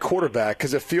at quarterback?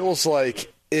 Because it feels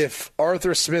like if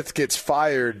Arthur Smith gets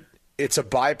fired, it's a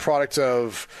byproduct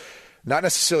of not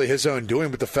necessarily his own doing,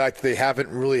 but the fact that they haven't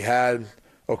really had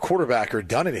a quarterback or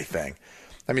done anything.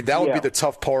 I mean, that would be the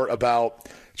tough part about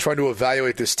trying to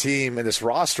evaluate this team and this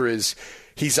roster is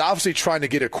he's obviously trying to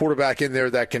get a quarterback in there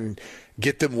that can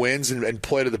get them wins and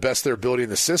play to the best of their ability in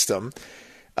the system.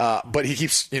 But he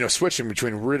keeps, switching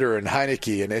between Ritter and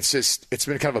Heineke, and it's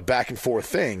been kind of a back and forth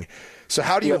thing. So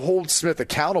how do you hold Smith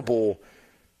accountable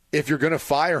if you're going to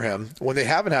fire him when they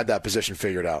haven't had that position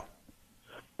figured out?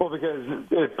 Well, because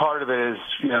part of it is,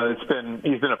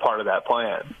 he's been a part of that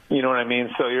plan. You know what I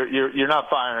mean? So you're not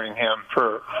firing him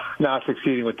for not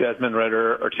succeeding with Desmond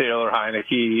Ritter or Taylor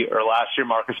Heineke or last year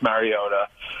Marcus Mariota.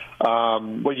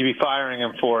 What you'd be firing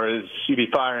him for is you'd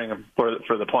be firing him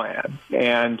for the plan.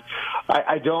 And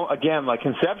I don't, again, like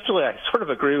conceptually, I sort of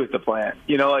agree with the plan.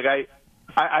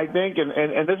 I think,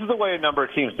 and this is the way a number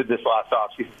of teams did this last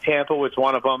offseason. Tampa was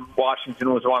one of them.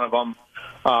 Washington was one of them.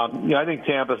 I think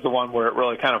Tampa's the one where it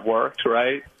really kind of worked,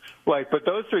 right? But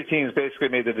those three teams basically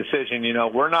made the decision,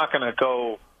 we're not going to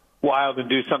go wild and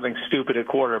do something stupid at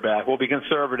quarterback. We'll be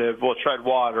conservative. We'll tread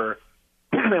water,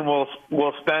 and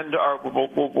we'll spend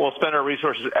our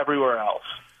resources everywhere else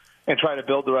and try to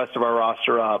build the rest of our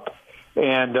roster up.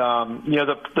 And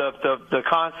the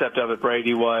concept of it,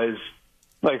 Brady, was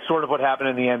like sort of what happened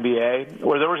in the NBA,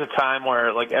 where there was a time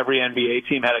where like every NBA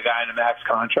team had a guy in a max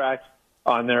contract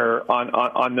on their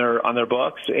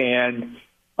books, and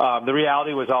the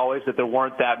reality was always that there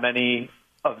weren't that many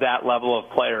of that level of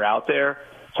player out there.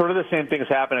 Sort of the same things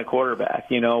happen at quarterback,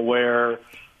 where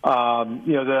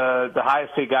the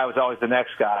highest paid guy was always the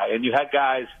next guy, and you had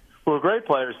guys who were great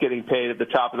players getting paid at the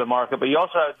top of the market, but you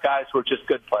also had guys who were just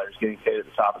good players getting paid at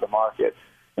the top of the market.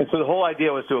 And so the whole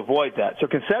idea was to avoid that. So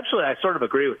conceptually, I sort of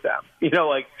agree with them.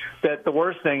 That the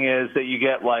worst thing is that you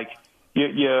get like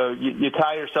you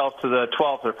tie yourself to the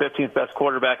 12th or 15th best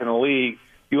quarterback in the league,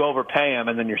 you overpay him,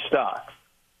 and then you're stuck.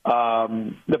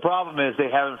 The problem is they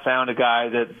haven't found a guy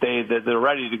that they're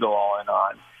ready to go all in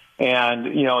on. And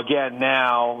again,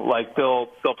 now like they'll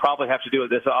probably have to do it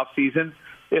this off season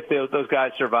if those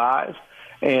guys survive.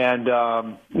 And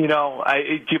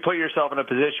you put yourself in a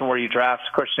position where you draft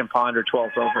Christian Ponder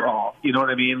 12th overall. You know what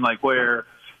I mean? Like where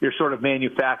you're sort of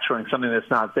manufacturing something that's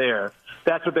not there.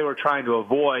 That's what they were trying to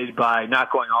avoid by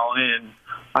not going all in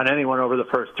on anyone over the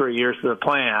first 3 years of the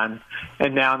plan.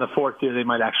 And now in the fourth year, they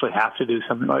might actually have to do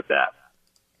something like that.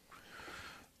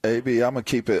 AB, I'm going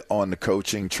to keep it on the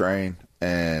coaching train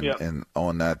and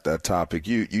on that topic.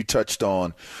 You touched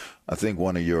on, I think,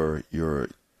 one of your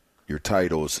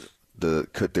titles,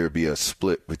 could there be a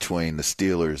split between the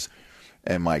Steelers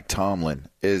and Mike Tomlin?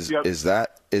 Is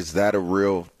that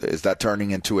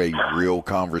turning into a real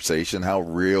conversation? How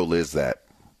real is that?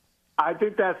 I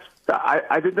think that's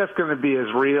going to be as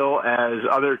real as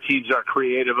other teams are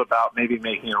creative about maybe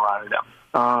making a run at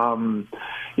them.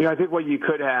 I think what you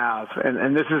could have,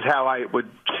 and this is how I would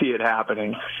see it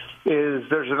happening, is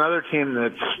there's another team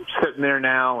that's sitting there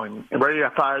now and ready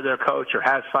to fire their coach or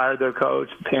has fired their coach,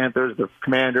 the Panthers, the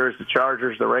Commanders, the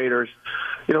Chargers, the Raiders,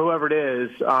 whoever it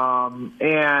is,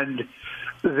 and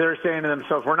they're saying to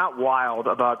themselves, we're not wild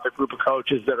about the group of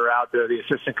coaches that are out there, the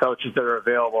assistant coaches that are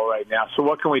available right now, so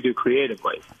what can we do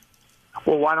creatively?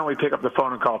 Well, why don't we pick up the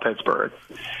phone and call Pittsburgh?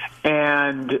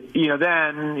 And,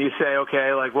 then you say,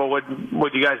 okay, like, well,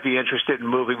 would you guys be interested in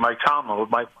moving Mike Tomlin?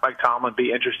 Would Mike Tomlin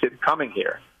be interested in coming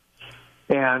here?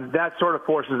 And that sort of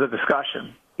forces a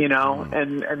discussion, and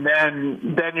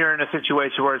then you're in a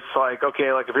situation where it's like,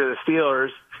 okay, like if you're the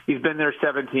Steelers, he's been there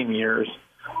 17 years.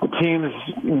 The team's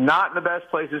not in the best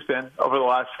place it's been over the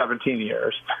last 17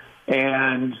 years.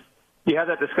 And you have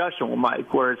that discussion with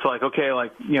Mike where it's like, okay,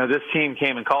 like, this team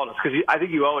came and called us. Because I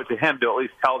think you owe it to him to at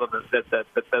least tell them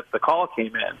that the call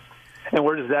came in. And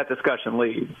where does that discussion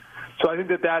lead? So I think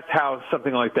that's how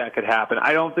something like that could happen.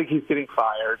 I don't think he's getting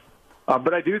fired.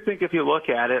 But I do think if you look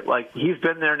at it, like he's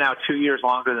been there now 2 years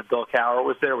longer than Bill Cowher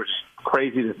was there, which is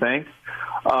crazy to think.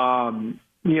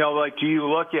 Do you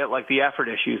look at like the effort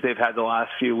issues they've had the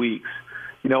last few weeks?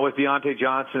 With Deontay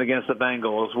Johnson against the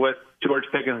Bengals, with George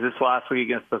Pickens this last week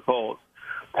against the Colts,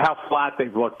 how flat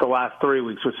they've looked the last 3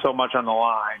 weeks with so much on the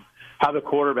line, how the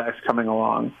quarterback's coming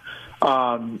along.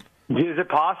 Is it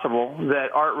possible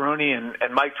that Art Rooney and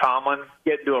Mike Tomlin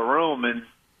get into a room and,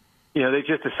 they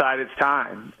just decide it's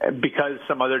time because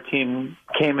some other team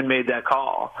came and made that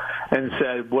call and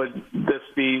said, would this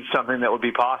be something that would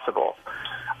be possible?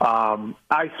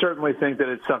 I certainly think that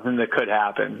it's something that could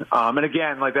happen. And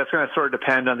again, that's going to sort of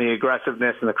depend on the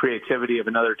aggressiveness and the creativity of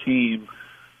another team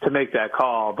to make that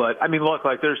call. But I mean, look,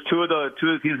 there's two of the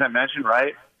teams I mentioned,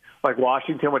 right? Like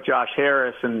Washington with Josh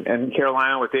Harris and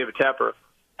Carolina with David Tepper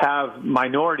have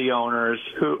minority owners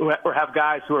or have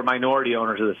guys who are minority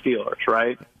owners of the Steelers,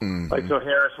 right? Mm-hmm. So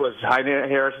Harris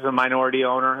is a minority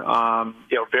owner,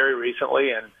 very recently,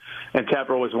 and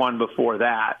Tepper was one before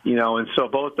that, and so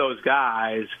both those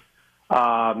guys,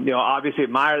 obviously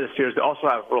admire the Steelers. They also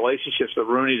have relationships with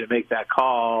Rooney to make that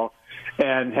call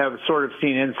and have sort of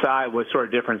seen inside what sort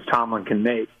of difference Tomlin can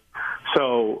make.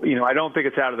 So, I don't think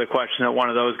it's out of the question that one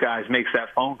of those guys makes that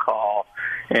phone call.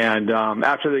 And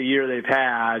after the year they've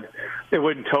had, it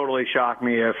wouldn't totally shock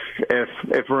me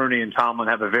if Rooney and Tomlin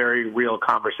have a very real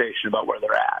conversation about where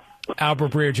they're at.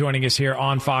 Albert Breer joining us here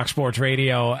on Fox Sports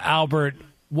Radio. Albert,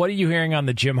 what are you hearing on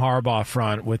the Jim Harbaugh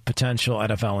front with potential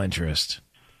NFL interest?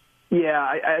 Yeah,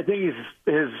 I think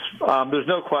there's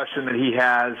no question that he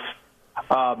has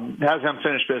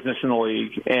unfinished business in the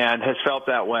league and has felt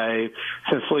that way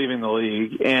since leaving the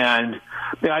league. And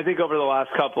I think over the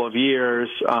last couple of years,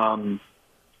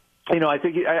 I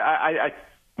think he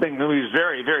was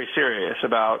very, very serious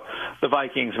about the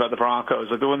Vikings, about the Broncos.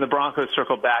 When the Broncos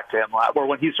circled back to him, or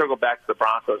when he circled back to the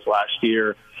Broncos last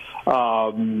year,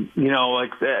 that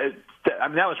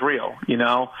was real,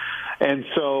 And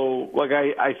so,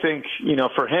 I think,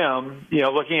 for him,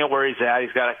 looking at where he's at,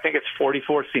 he's got, I think it's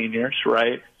 44 seniors,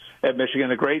 right, at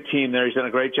Michigan, a great team there. He's done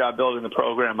a great job building the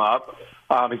program up.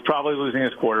 He's probably losing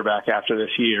his quarterback after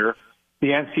this year. The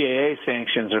NCAA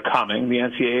sanctions are coming. The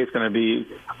NCAA is going to be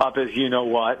up as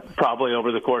probably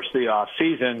over the course of the off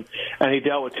season. And he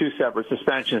dealt with 2 separate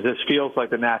suspensions. This feels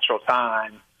like the natural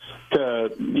time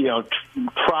to,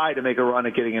 try to make a run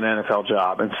at getting an NFL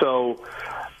job. And so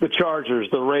the Chargers,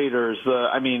 the Raiders,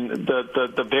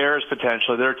 the Bears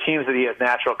potentially, there are teams that he has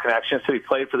natural connections to. He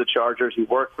played for the Chargers. He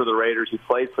worked for the Raiders. He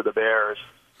played for the Bears.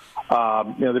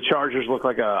 The Chargers look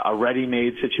like a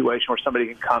ready-made situation where somebody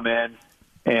can come in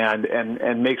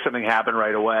and make something happen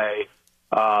right away.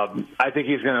 I think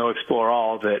he's going to explore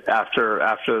all of it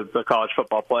after the college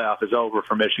football playoff is over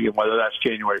for Michigan, whether that's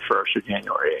January 1st or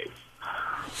January 8th.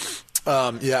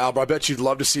 Albert, I bet you'd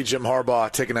love to see Jim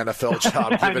Harbaugh take an NFL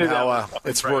job, given how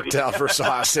it's worked out for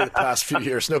Ohio State the past few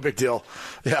years. No big deal.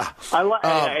 Yeah. I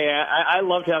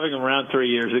loved having him around 3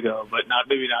 years ago, but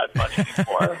maybe not much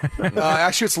anymore.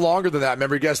 Actually, it's longer than that.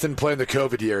 Remember, you guys didn't play in the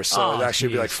COVID year, so it'd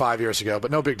actually be like 5 years ago, but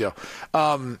no big deal.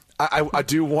 I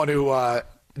do want to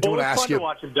ask you. It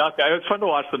was fun to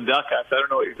watch them duck us. I don't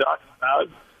know what you're talking about.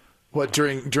 What,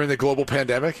 during the global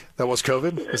pandemic? That was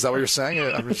COVID? Is that what you're saying?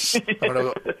 I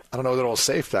don't know that it was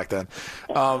safe back then.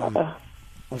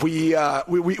 We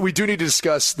do need to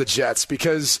discuss the Jets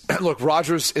because, look,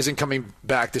 Rodgers isn't coming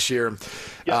back this year.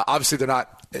 Obviously, they're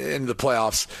not in the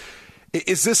playoffs.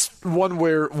 Is this one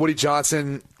where Woody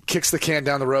Johnson kicks the can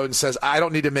down the road and says, I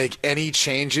don't need to make any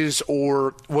changes?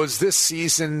 Or was this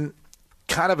season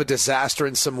kind of a disaster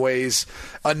in some ways,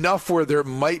 enough where there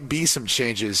might be some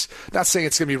changes? Not saying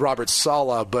it's going to be Robert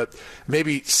Saleh, but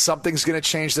maybe something's going to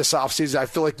change this offseason. I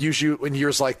feel like usually in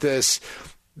years like this,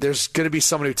 there's going to be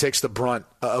someone who takes the brunt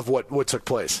of what took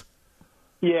place.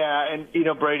 Yeah, and,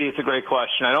 Brady, it's a great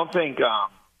question. I don't think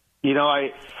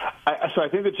I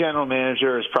think the general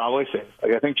manager is probably safe.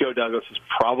 I think Joe Douglas is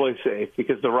probably safe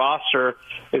because the roster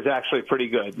is actually pretty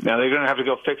good. Now, they're going to have to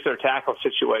go fix their tackle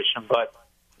situation, but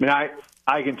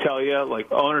I can tell you,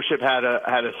 ownership had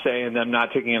a say in them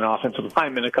not taking an offensive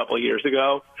lineman a couple of years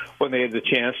ago when they had the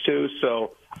chance to.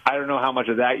 So I don't know how much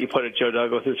of that you put at Joe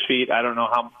Douglas's feet. I don't know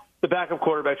how the backup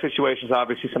quarterback situation is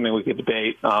obviously something we could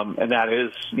debate, and that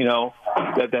is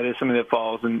that is something that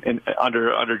falls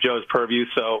under Joe's purview.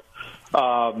 So,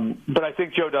 but I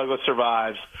think Joe Douglas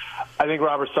survives. I think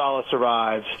Robert Saleh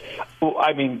survives.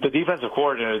 The defensive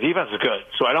coordinator, the defense is good,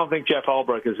 so I don't think Jeff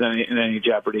Ulbrich is in any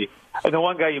jeopardy. And the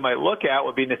one guy you might look at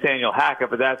would be Nathaniel Hackett,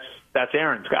 but that's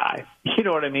Aaron's guy. You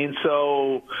know what I mean?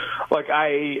 So,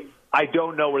 I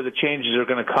don't know where the changes are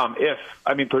going to come.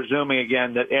 Presuming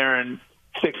again that Aaron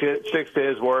sticks to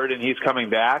his word and he's coming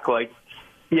back, I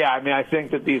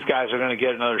think that these guys are going to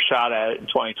get another shot at it in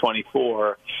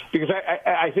 2024 because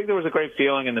I think there was a great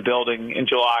feeling in the building in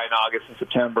July and August and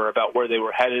September about where they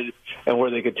were headed and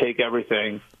where they could take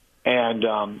everything. And,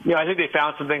 I think they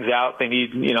found some things out. They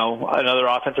need, another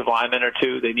offensive lineman or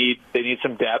two. They need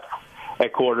some depth.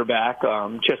 at quarterback,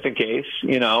 just in case,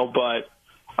 But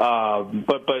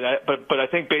I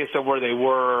think based on where they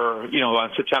were,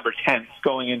 on September 10th,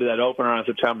 going into that opener on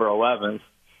September 11th,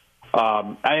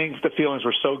 I think the feelings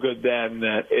were so good then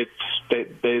that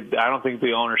I don't think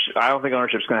ownership's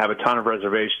going to have a ton of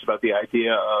reservations about the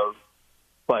idea of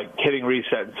like hitting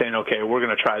reset and saying, okay, we're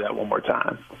going to try that one more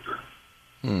time.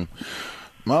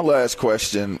 My last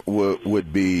question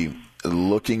would be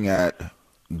looking at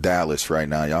Dallas right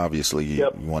now. Obviously, you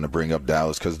want to bring up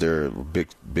Dallas because they're a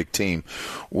big team.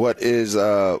 What's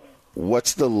the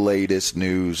latest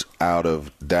news out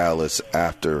of Dallas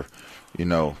after,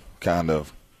 kind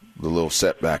of the little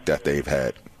setback that they've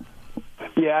had?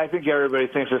 Yeah, I think everybody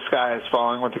thinks the sky is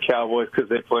falling with the Cowboys because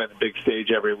they play on the big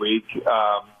stage every week.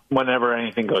 Whenever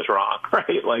anything goes wrong, right?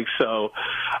 I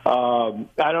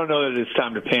don't know that it's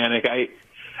time to panic.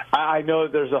 I know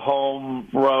that there's a home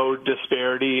road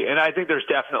disparity, and I think there's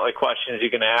definitely questions you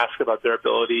can ask about their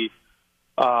ability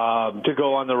to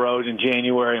go on the road in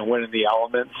January and win in the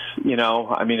elements.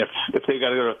 If they got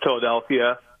to go to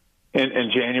Philadelphia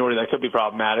in January, that could be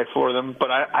problematic for them.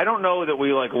 But I don't know that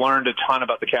we learned a ton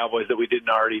about the Cowboys that we didn't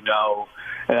already know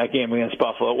in that game against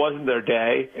Buffalo. It wasn't their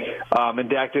day, and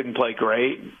Dak didn't play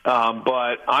great.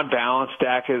 But on balance,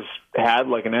 Dak has had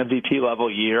an MVP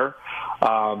level year.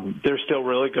 They're still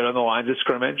really good on the lines of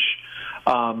scrimmage.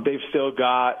 They've still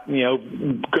got,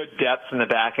 good depth in the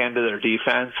back end of their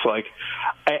defense.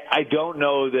 I don't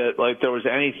know that, there was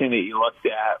anything that you looked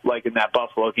at, in that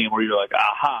Buffalo game where you're like,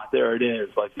 aha, there it is.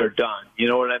 They're done. You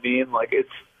know what I mean?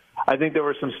 I think there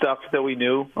was some stuff that we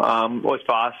knew was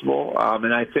possible.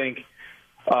 And I think,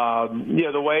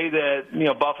 the way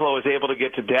that, Buffalo was able to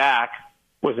get to Dak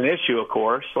was an issue, of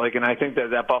course. And I think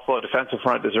that Buffalo defensive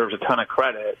front deserves a ton of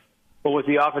credit. But with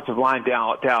the offensive line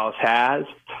Dallas has,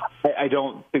 I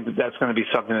don't think that's going to be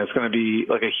something that's going to be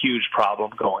a huge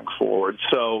problem going forward.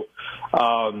 So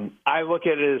I look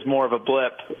at it as more of a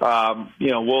blip.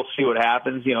 We'll see what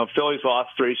happens. Philly's lost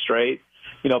 3 straight.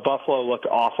 Buffalo looked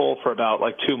awful for about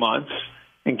 2 months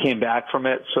and came back from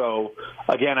it. So,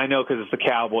 again, I know because it's the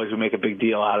Cowboys, we make a big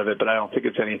deal out of it, but I don't think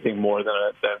it's anything more than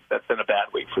that's been a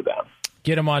bad week for them.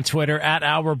 Get him on Twitter at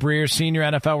Albert Breer, senior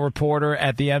NFL reporter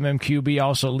at the MMQB,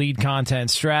 also lead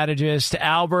content strategist.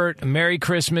 Albert, Merry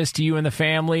Christmas to you and the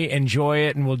family. Enjoy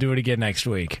it, and we'll do it again next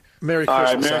week. Merry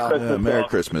Christmas, Al. Merry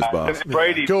Christmas, boss.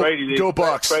 Brady, go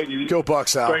Bucks. Go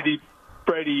Bucks, Al.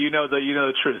 Brady, you know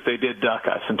the truth. They did duck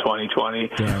us in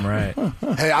 2020. Damn right.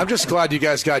 Hey, I'm just glad you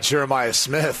guys got Jeremiah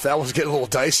Smith. That was getting a little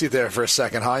dicey there for a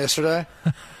second, huh, yesterday?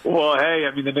 Well, hey,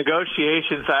 the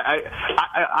negotiations,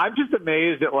 I'm just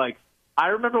amazed at, I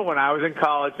remember when I was in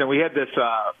college and we had this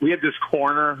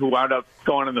corner who wound up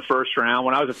going in the first round.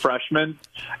 When I was a freshman,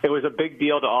 it was a big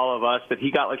deal to all of us that he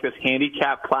got this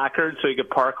handicap placard so he could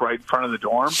park right in front of the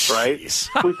dorm, right?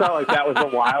 We thought that was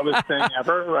the wildest thing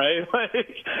ever, right?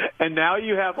 And now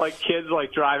you have kids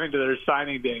driving to their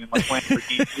signing day in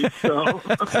Lamborghinis.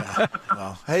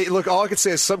 Well, hey, look, all I can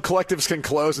say is some collectives can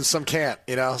close and some can't.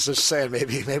 So just saying,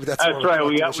 maybe that's right.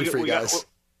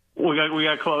 We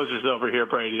got closers over here,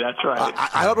 Brady. That's right.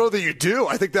 I don't know that you do.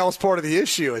 I think that was part of the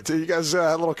issue. You guys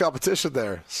had a little competition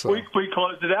there. So. We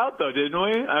closed it out, though, didn't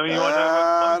we?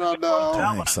 I don't know.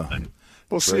 I think so.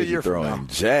 We'll see a year from now.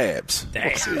 Jabs.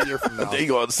 We'll see a year from now. They're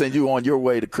going to send you on your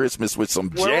way to Christmas with some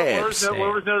jabs.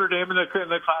 Where was Notre Dame in the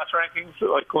class rankings? Can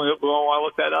we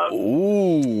look that up?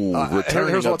 Ooh,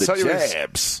 returning of the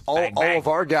jabs. All of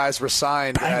our guys were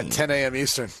signed at 10 a.m.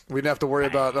 Eastern. We didn't have to worry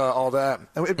about all that.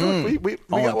 We got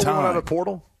one out of the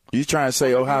portal. You trying to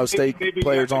say Ohio State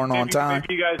players aren't on time?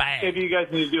 Maybe you guys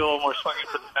need to do a little more swinging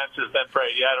for the fences than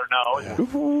Brady. I don't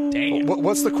know. Damn.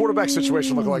 What's the quarterback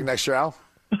situation look like next year, Al?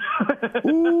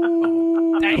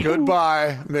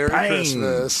 Goodbye. Merry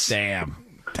Christmas. Damn.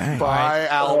 Bye,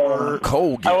 Albert.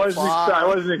 Cold. I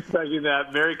wasn't expecting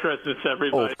that. Merry Christmas,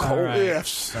 everybody. Oh, cold.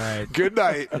 Yes. All right. Good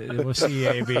night. We'll see you,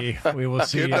 AB. We will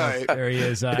see Good you. Night. There he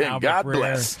is. Albert God Breer.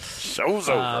 bless. Show's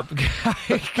over.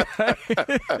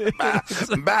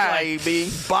 Bye,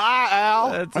 AB. Bye,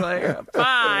 Al. That's bye,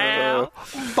 Al.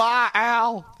 Bye,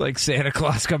 Al. Like Santa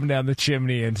Claus coming down the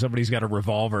chimney and somebody's got a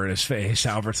revolver in his face.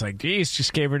 Albert's like, geez,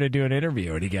 just came here to do an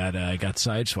interview, and he got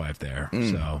sideswiped there.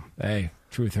 So, hey.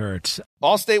 Truth hurts.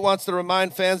 Allstate wants to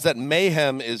remind fans that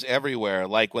mayhem is everywhere,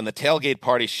 like when the tailgate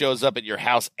party shows up at your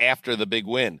house after the big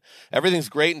win. Everything's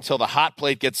great until the hot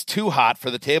plate gets too hot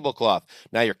for the tablecloth.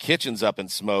 Now your kitchen's up in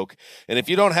smoke. And if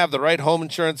you don't have the right home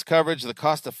insurance coverage, the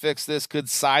cost to fix this could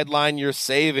sideline your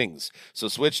savings. So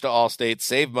switch to Allstate,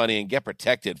 save money, and get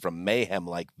protected from mayhem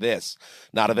like this.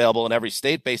 Not available in every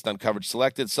state based on coverage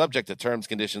selected, subject to terms,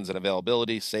 conditions, and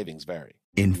availability. Savings vary.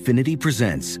 Infiniti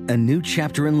presents a new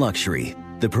chapter in luxury,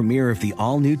 the premiere of the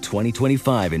all-new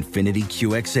 2025 Infiniti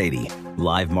QX80,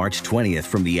 live March 20th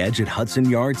from the Edge at Hudson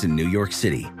Yards in New York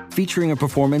City, featuring a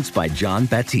performance by John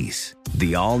Batiste.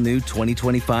 The all-new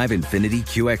 2025 Infiniti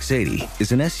QX80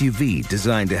 is an SUV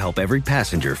designed to help every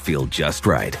passenger feel just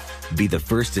right. Be the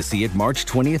first to see it March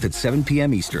 20th at 7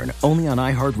 p.m. Eastern, only on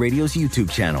iHeartRadio's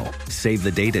YouTube channel. Save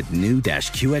the date at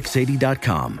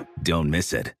new-QX80.com. Don't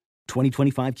miss it.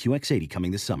 2025 QX80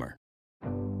 coming this summer.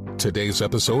 Today's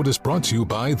episode is brought to you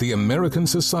by the American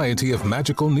Society of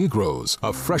Magical Negroes,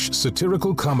 a fresh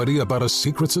satirical comedy about a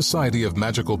secret society of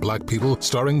magical black people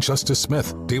starring Justice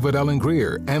Smith, David Allen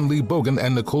Greer, Ann Lee Bogan,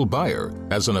 and Nicole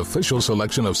Byer. As an official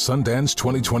selection of Sundance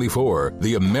 2024,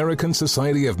 the American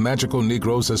Society of Magical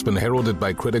Negroes has been heralded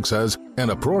by critics as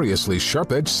an uproariously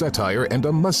sharp-edged satire and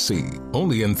a must-see.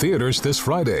 Only in theaters this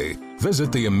Friday.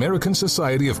 Visit the American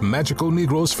Society of Magical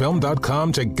Negroes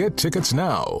film.com to get tickets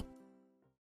now.